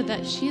idea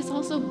that she is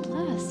also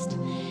blessed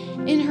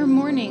in her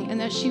mourning, and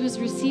that she was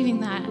receiving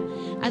that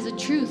as a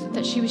truth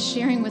that she was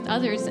sharing with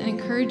others and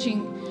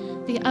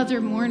encouraging the other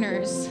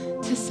mourners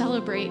to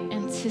celebrate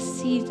and to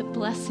see the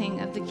blessing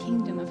of the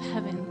kingdom of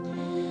heaven.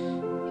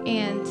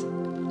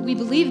 And we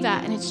believe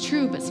that and it's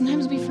true, but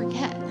sometimes we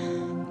forget.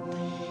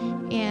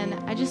 And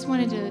I just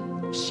wanted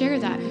to share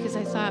that because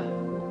I thought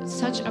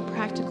such a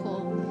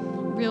practical,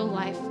 real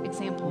life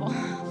example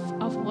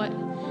of what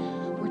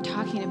we're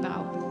talking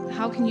about.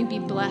 How can you be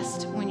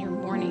blessed when you're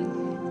mourning?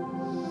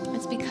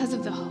 It's because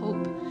of the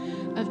hope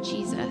of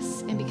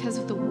Jesus and because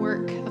of the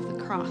work of the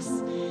cross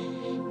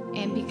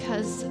and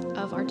because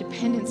of our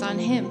dependence on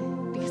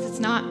him, because it's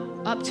not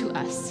up to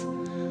us.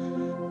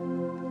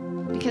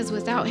 Because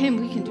without him,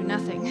 we can do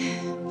nothing.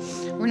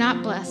 We're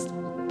not blessed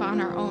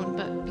on our own,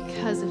 but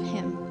because of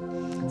him.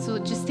 So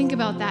just think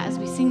about that as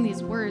we sing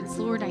these words.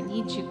 Lord, I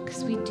need you,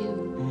 because we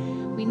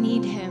do. We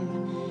need him.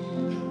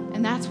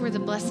 And that's where the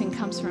blessing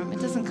comes from. It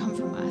doesn't come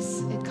from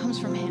us. It comes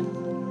from him.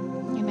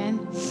 Amen.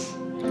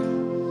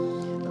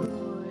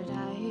 Lord,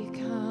 I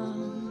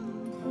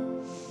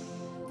come.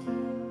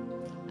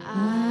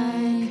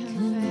 I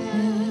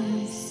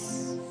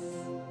confess.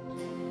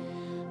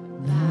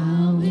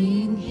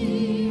 Bowing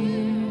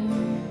here,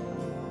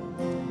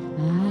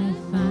 I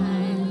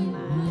find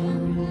my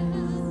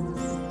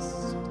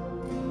rest.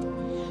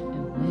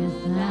 And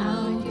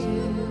without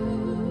you,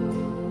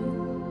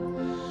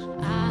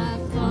 I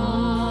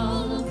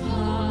fall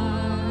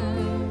apart.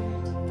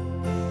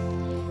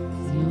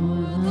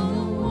 You're the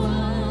one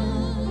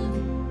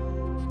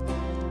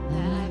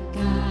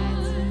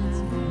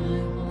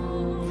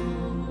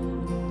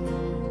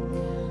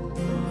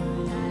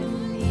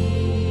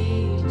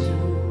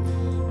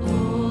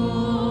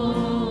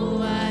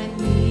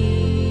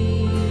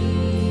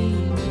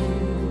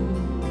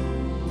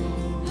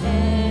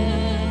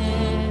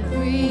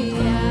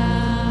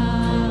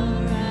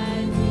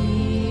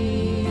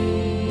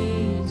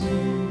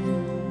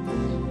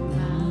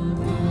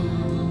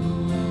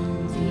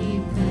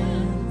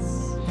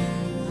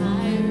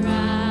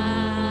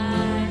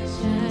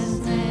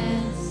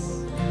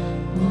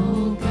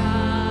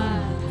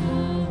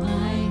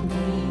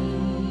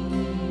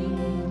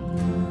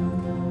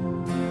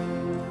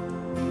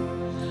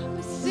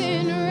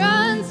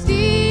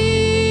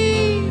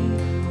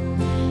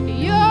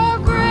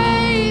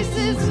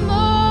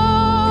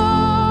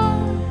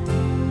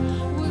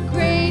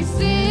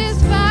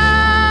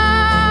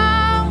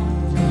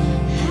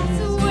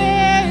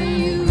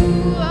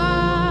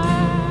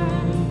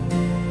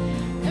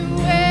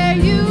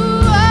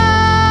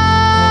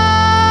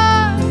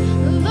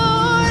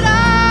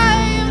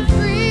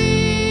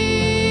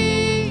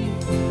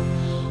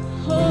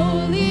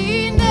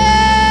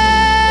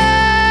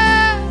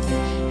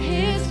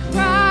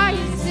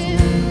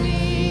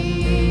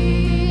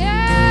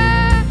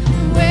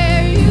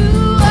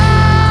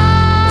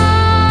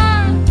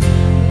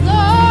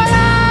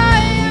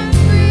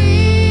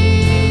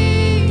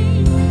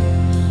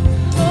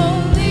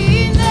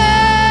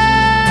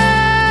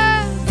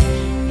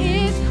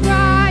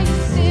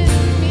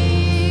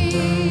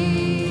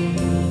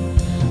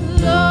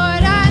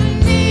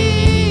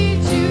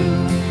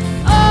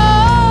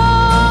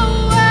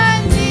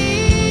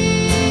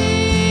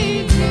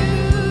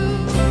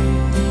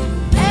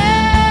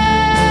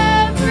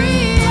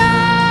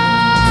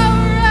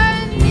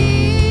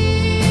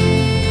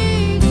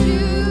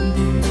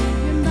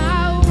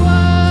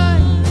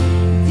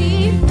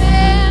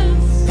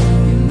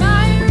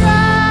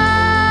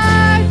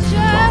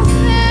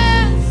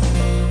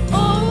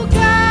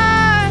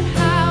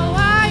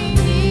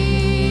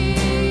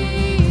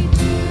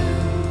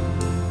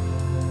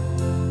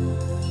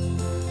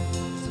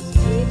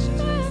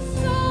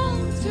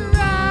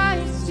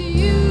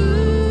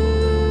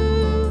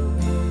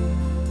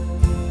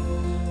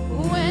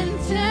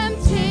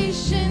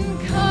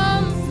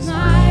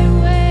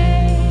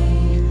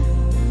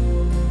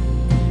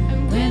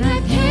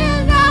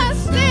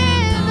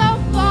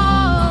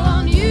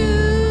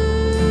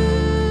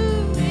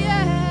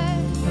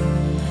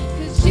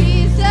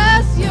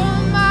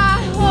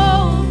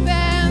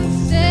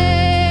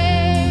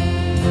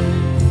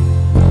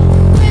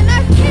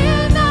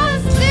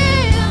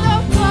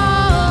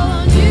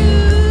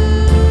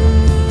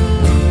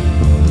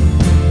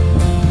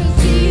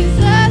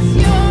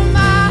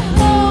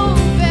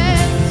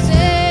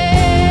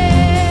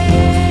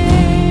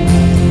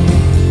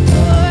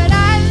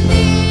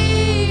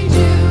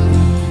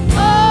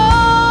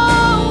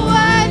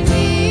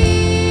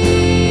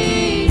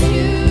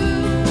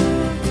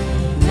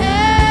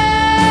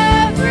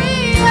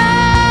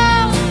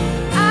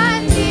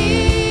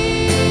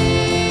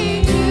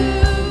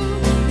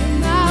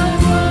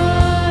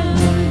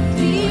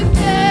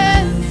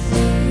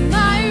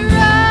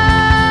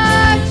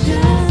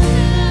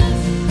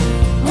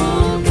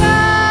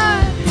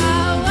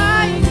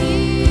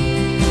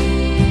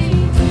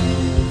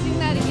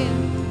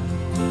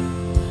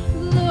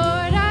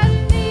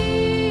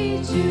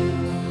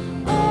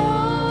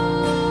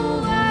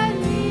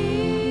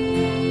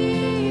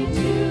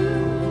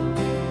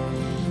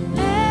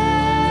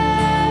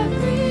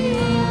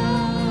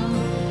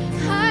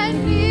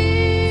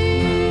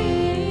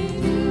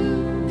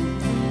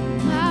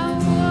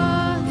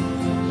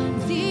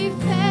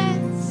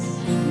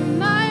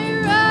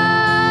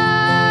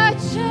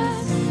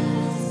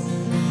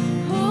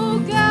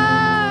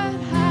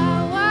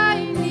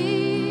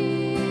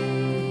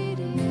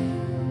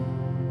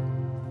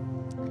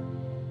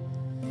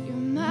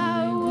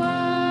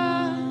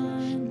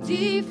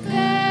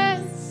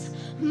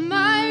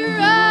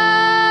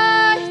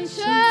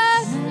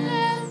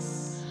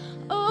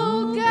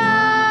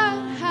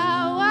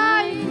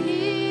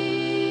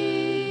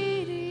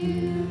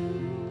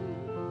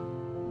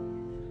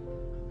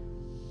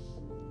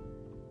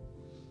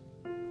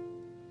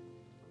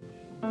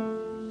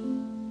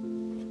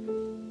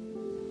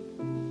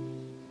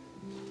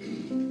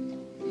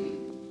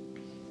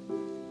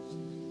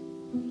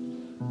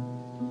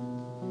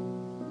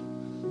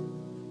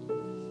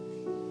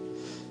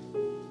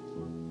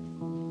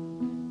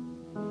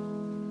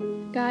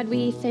God,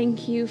 we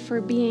thank you for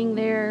being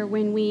there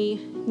when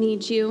we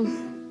need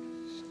you.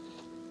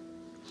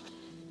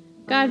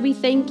 God, we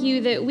thank you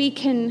that we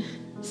can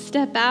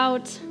step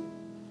out,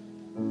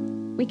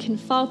 we can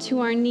fall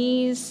to our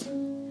knees,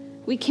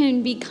 we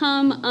can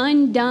become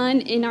undone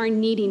in our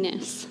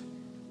neediness.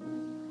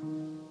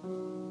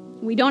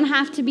 We don't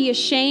have to be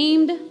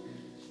ashamed.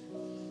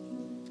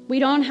 We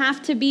don't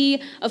have to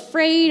be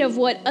afraid of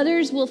what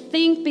others will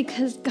think,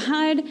 because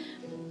God,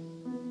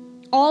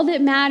 all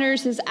that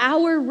matters is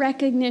our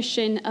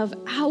recognition of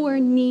our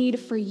need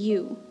for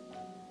you.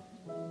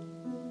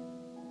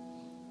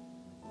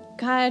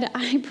 God,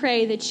 I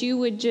pray that you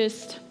would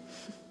just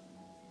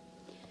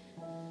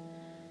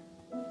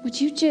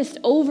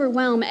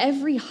overwhelm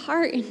every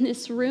heart in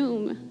this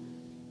room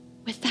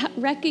with that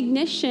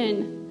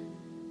recognition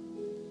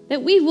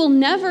that we will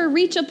never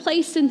reach a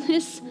place in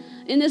this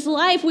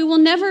life, we will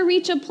never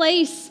reach a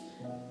place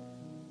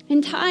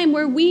in time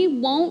where we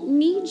won't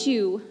need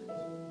you,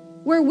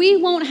 where we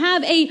won't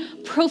have a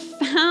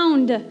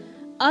profound,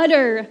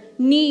 utter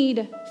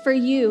need for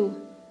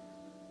you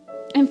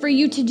and for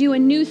you to do a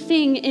new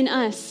thing in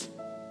us.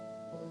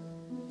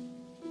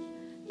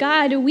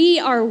 God, we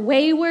are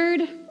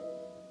wayward,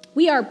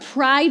 we are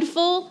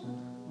prideful,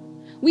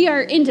 we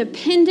are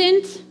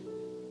independent,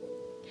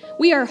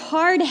 we are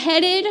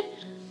hard-headed.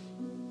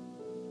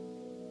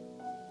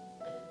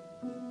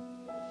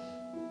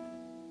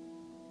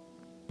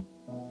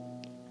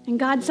 And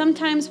God,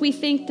 sometimes we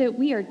think that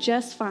we are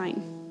just fine.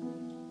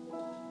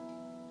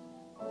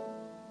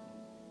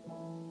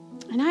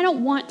 And I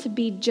don't want to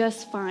be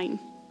just fine.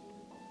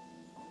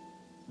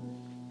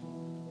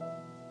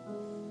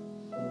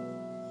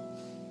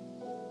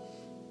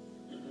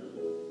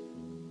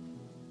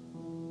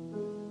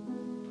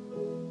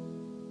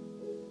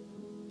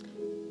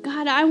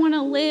 God, I want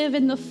to live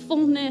in the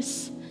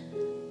fullness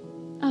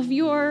of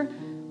your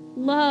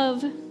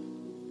love and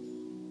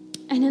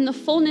in the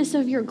fullness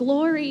of your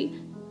glory.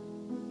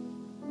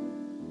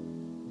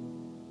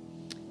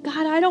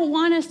 God, I don't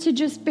want us to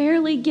just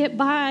barely get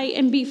by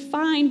and be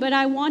fine, but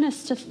I want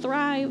us to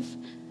thrive.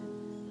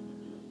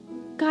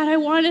 God, I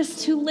want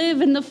us to live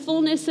in the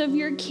fullness of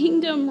your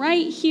kingdom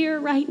right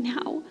here, right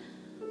now.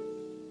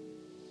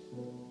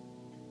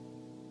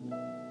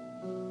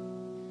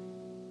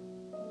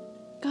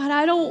 God,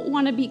 I don't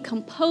want to be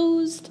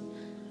composed.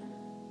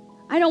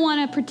 I don't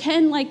want to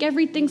pretend like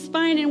everything's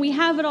fine and we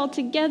have it all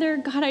together.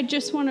 God, I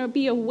just want to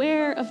be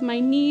aware of my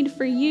need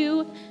for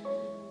you.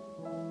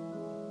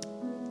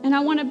 And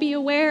I want to be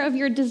aware of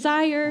your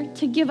desire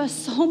to give us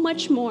so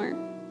much more.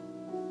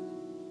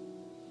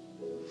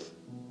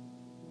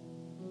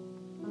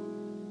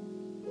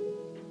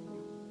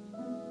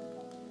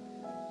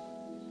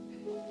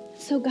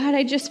 So God,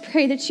 I just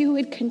pray that you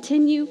would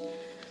continue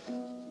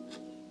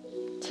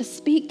to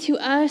speak to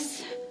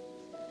us.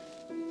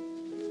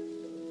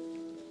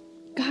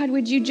 God,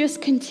 would you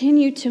just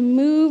continue to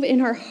move in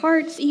our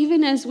hearts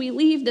even as we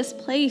leave this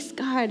place,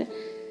 God?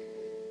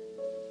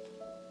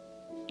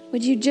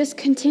 Would you just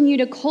continue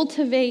to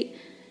cultivate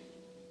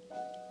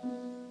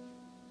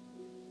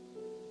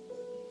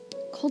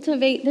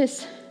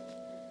this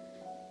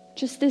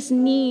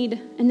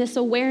need and this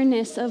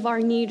awareness of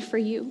our need for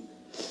you.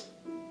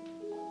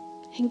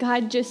 And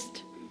God,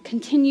 just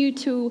continue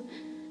to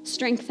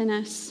strengthen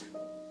us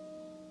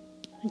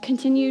and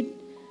continue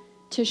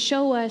to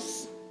show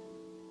us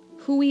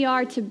who we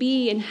are to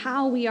be and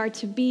how we are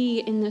to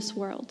be in this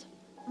world.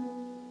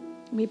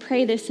 We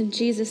pray this in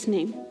Jesus'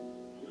 name.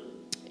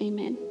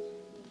 Amen.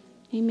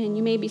 Amen.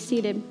 You may be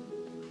seated.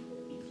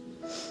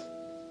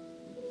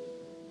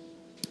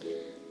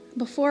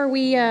 Before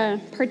we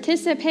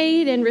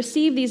participate and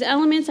receive these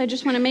elements, I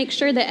just want to make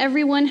sure that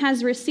everyone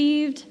has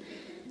received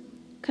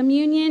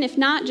communion. If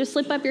not, just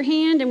slip up your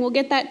hand and we'll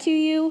get that to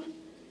you.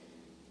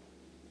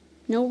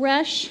 No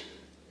rush.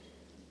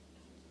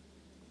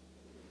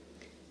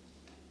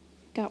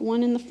 Got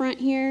one in the front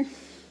here.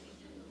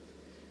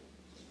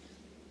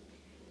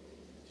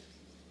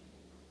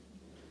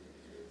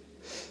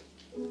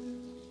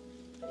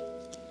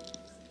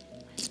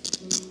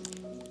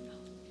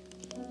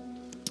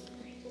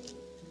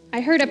 I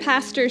heard a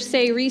pastor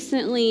say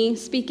recently,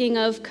 speaking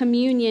of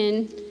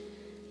communion,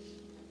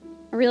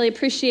 I really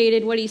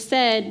appreciated what he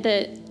said,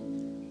 that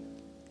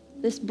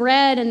this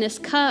bread and this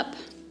cup,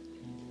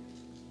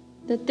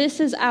 that this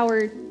is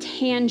our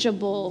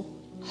tangible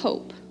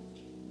hope.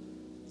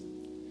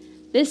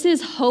 This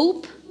is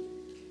hope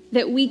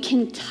that we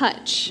can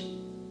touch.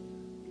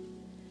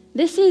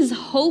 This is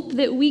hope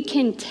that we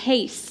can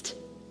taste.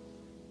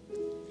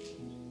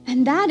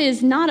 And that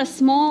is not a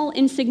small,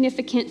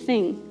 insignificant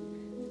thing.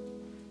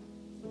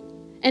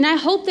 And I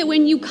hope that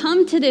when you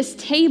come to this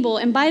table,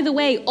 and by the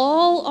way,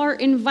 all are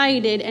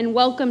invited and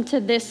welcome to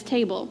this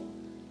table.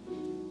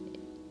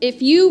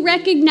 If you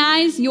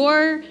recognize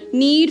your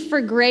need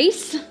for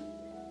grace,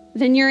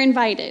 then you're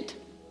invited.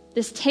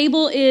 This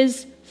table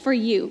is for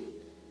you.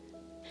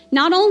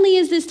 Not only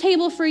is this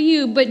table for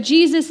you, but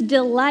Jesus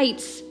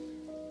delights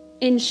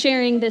in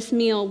sharing this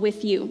meal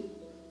with you.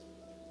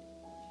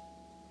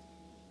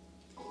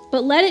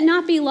 But let it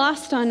not be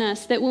lost on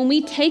us that when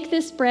we take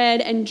this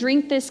bread and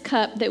drink this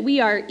cup, that we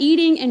are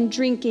eating and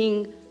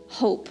drinking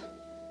hope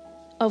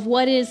of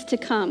what is to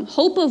come.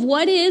 Hope of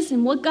what is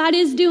and what God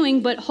is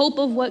doing, but hope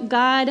of what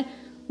God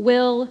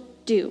will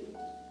do.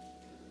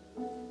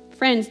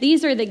 Friends,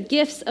 these are the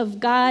gifts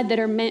of God that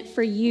are meant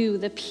for you,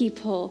 the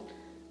people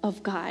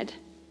of God.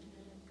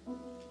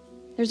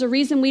 There's a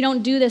reason we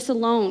don't do this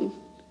alone.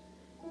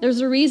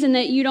 There's a reason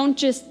that you don't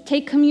just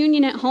take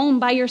communion at home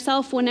by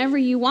yourself whenever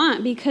you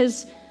want,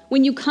 because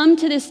when you come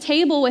to this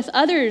table with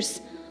others,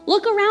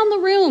 look around the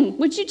room.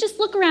 Would you just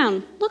look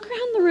around? Look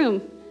around the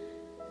room.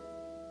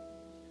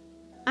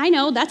 I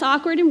know that's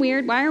awkward and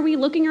weird. Why are we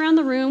looking around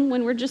the room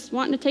when we're just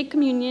wanting to take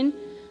communion?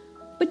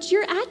 But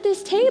you're at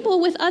this table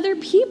with other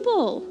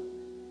people.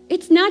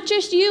 It's not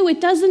just you.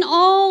 It doesn't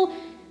all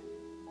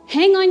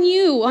hang on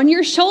you, on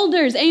your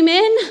shoulders.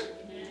 Amen?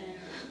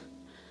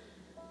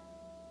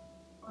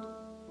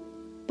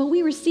 But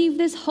we receive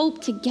this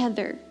hope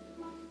together.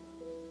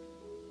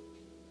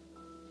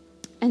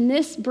 And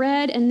this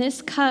bread and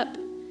this cup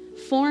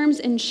forms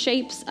and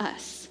shapes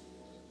us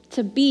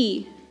to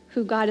be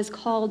who God has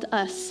called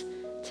us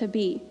to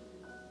be.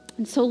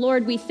 And so,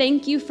 Lord, we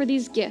thank you for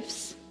these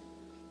gifts.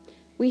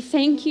 We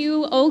thank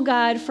you, oh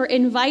God, for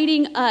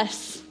inviting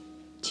us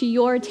to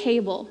your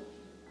table.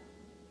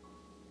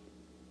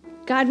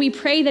 God, we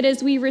pray that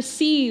as we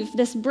receive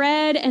this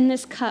bread and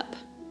this cup,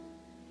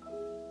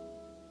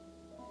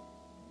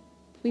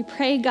 we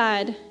pray,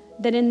 God,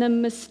 that in the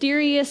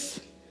mysterious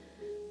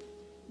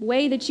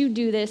way that you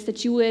do this,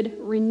 that you would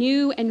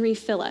renew and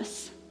refill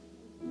us.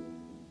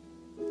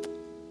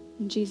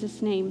 In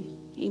Jesus' name,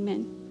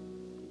 amen.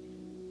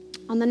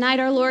 On the night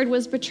our Lord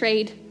was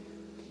betrayed,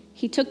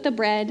 he took the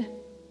bread,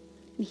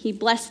 and he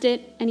blessed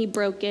it, and he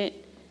broke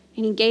it,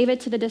 and he gave it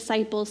to the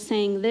disciples,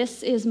 saying,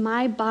 "This is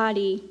my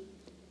body,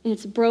 and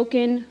it's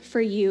broken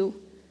for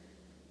you.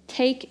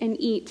 Take and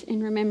eat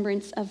in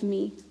remembrance of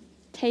me."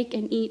 Take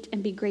and eat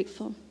and be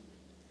grateful.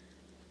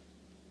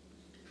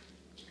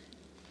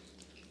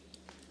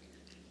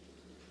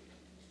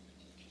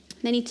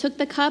 Then he took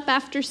the cup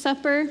after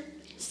supper,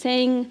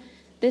 saying,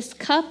 "This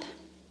cup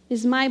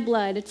is my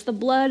blood. It's the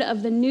blood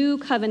of the new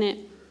covenant.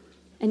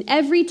 And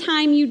every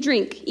time you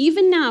drink,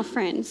 even now,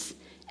 friends,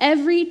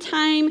 every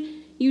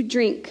time you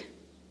drink,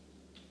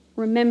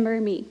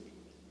 remember me."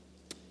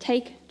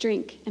 Take,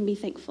 drink, and be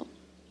thankful.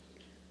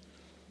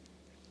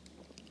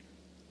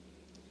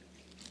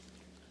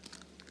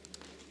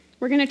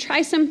 We're going to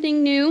try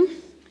something new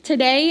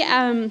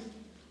today.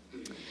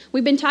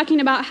 We've been talking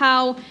about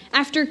how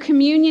after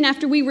communion,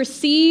 after we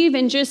receive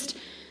and just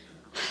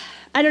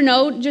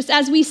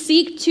as we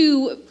seek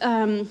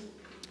to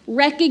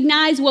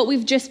recognize what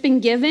we've just been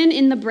given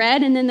in the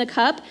bread and in the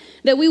cup,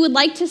 that we would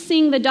like to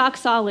sing the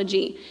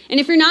doxology. And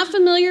if you're not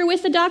familiar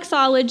with the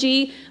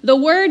doxology, the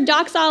word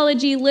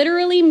doxology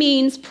literally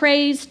means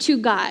praise to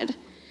God.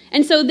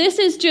 And so this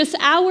is just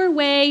our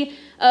way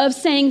of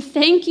saying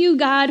thank you,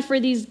 God, for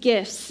these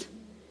gifts.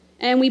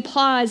 And we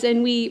pause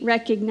and we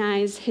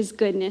recognize his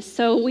goodness.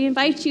 So we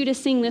invite you to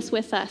sing this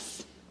with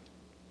us.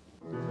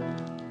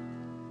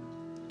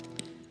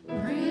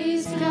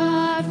 Praise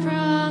God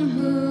from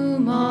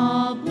whom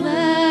all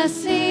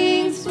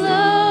blessings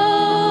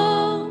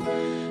flow.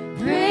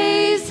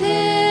 Praise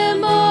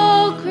him,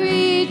 all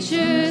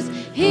creatures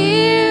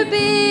here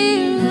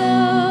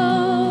below.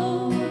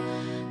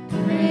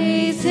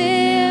 Praise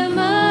him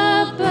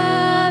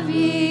above,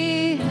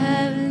 ye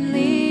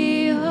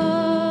heavenly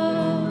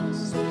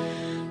hosts.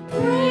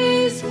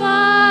 Praise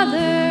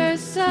Father,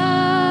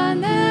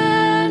 Son,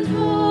 and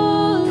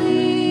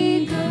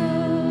Holy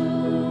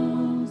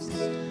Ghost.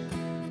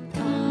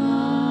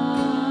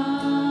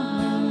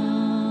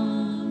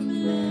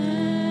 Amen.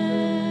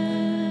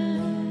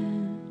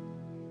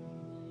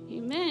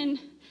 Amen.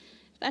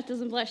 If that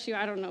doesn't bless you,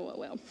 I don't know what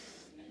will.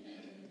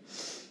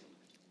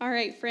 All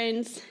right,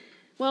 friends.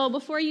 Well,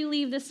 before you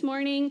leave this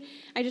morning,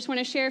 I just want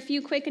to share a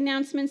few quick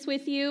announcements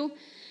with you.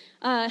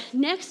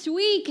 Next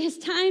week is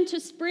time to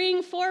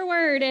spring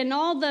forward, and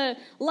all the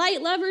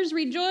light lovers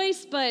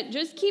rejoice, but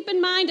just keep in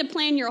mind to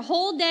plan your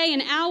whole day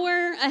an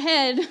hour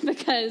ahead,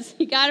 because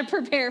you got to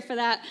prepare for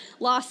that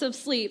loss of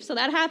sleep. So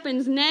that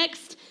happens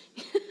next.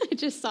 I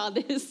just saw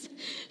this.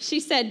 She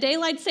said,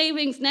 daylight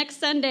savings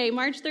next Sunday,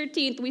 March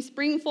 13th, we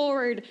spring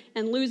forward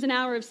and lose an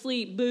hour of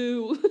sleep.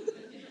 Boo.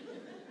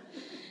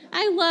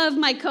 I love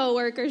my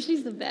coworker.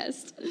 She's the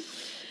best.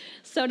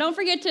 So don't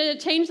forget to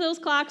change those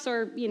clocks,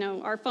 or,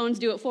 our phones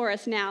do it for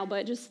us now,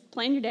 but just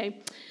plan your day.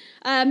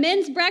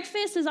 Men's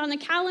breakfast is on the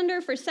calendar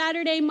for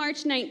Saturday,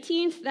 March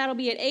 19th. That'll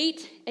be at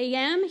 8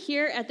 a.m.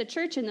 here at the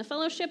church in the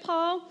fellowship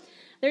hall.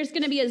 There's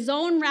going to be a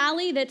zone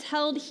rally that's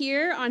held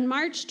here on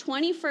March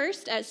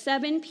 21st at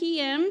 7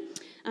 p.m.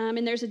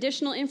 And there's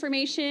additional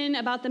information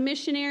about the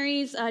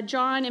missionaries,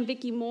 John and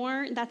Vicki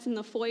Moore. That's in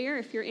the foyer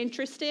if you're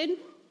interested.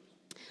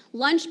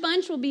 Lunch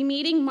Bunch will be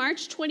meeting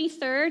March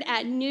 23rd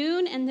at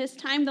noon, and this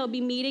time they'll be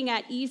meeting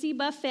at Easy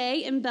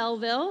Buffet in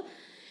Belleville.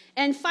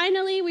 And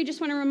finally, we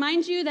just want to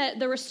remind you that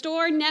the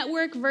Restore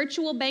Network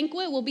virtual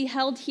banquet will be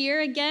held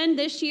here again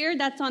this year.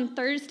 That's on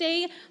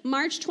Thursday,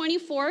 March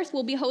 24th.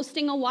 We'll be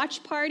hosting a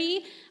watch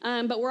party,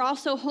 but we're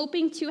also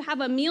hoping to have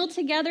a meal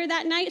together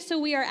that night. So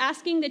we are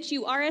asking that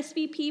you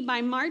RSVP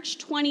by March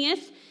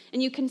 20th,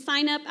 and you can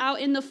sign up out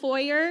in the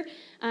foyer.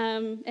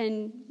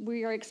 And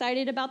we are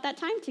excited about that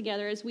time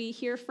together as we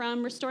hear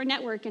from Restore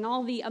Network and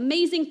all the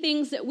amazing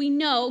things that we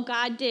know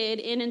God did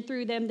in and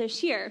through them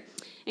this year.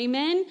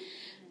 Amen.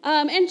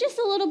 And just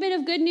a little bit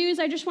of good news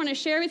I just want to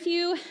share with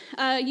you.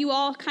 You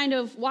all kind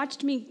of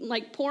watched me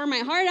pour my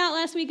heart out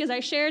last week as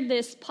I shared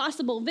this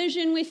possible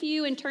vision with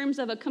you in terms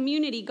of a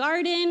community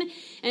garden.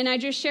 And I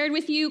just shared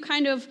with you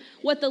kind of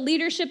what the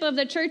leadership of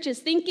the church is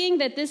thinking,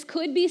 that this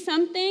could be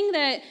something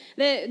that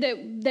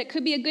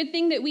could be a good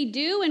thing that we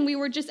do. And we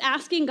were just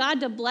asking God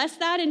to bless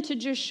that and to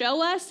just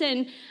show us.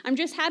 And I'm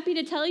just happy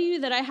to tell you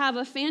that I have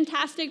a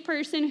fantastic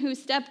person who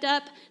stepped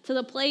up to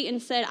the plate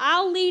and said,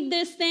 I'll lead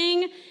this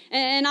thing,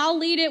 and I'll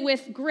lead it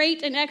with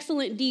great and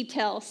excellent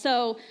detail.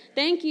 So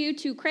thank you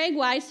to Craig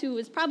Weiss, who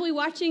was probably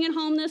watching at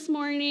home this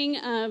morning,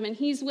 and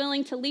he's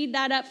willing to lead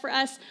that up for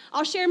us.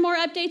 I'll share more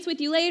updates with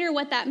you later,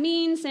 what that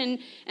means and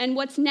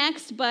what's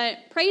next, but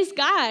praise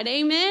God,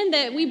 amen,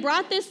 that we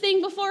brought this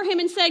thing before him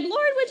and said,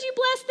 Lord, would you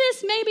bless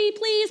this, maybe,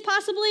 please,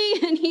 possibly?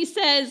 And he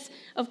says,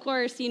 of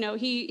course,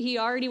 he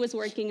already was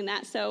working in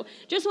that. So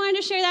just wanted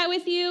to share that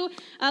with you,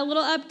 a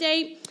little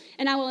update,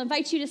 and I will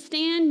invite you to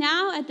stand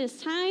now at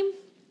this time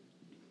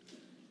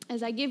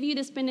as I give you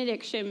this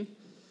benediction.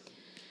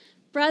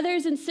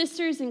 Brothers and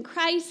sisters in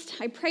Christ,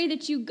 I pray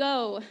that you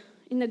go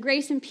in the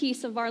grace and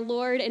peace of our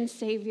Lord and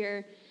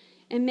Savior,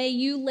 and may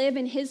you live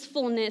in his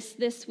fullness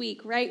this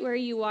week, right where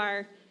you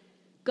are.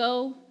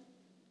 Go,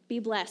 be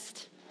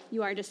blessed.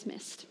 You are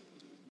dismissed.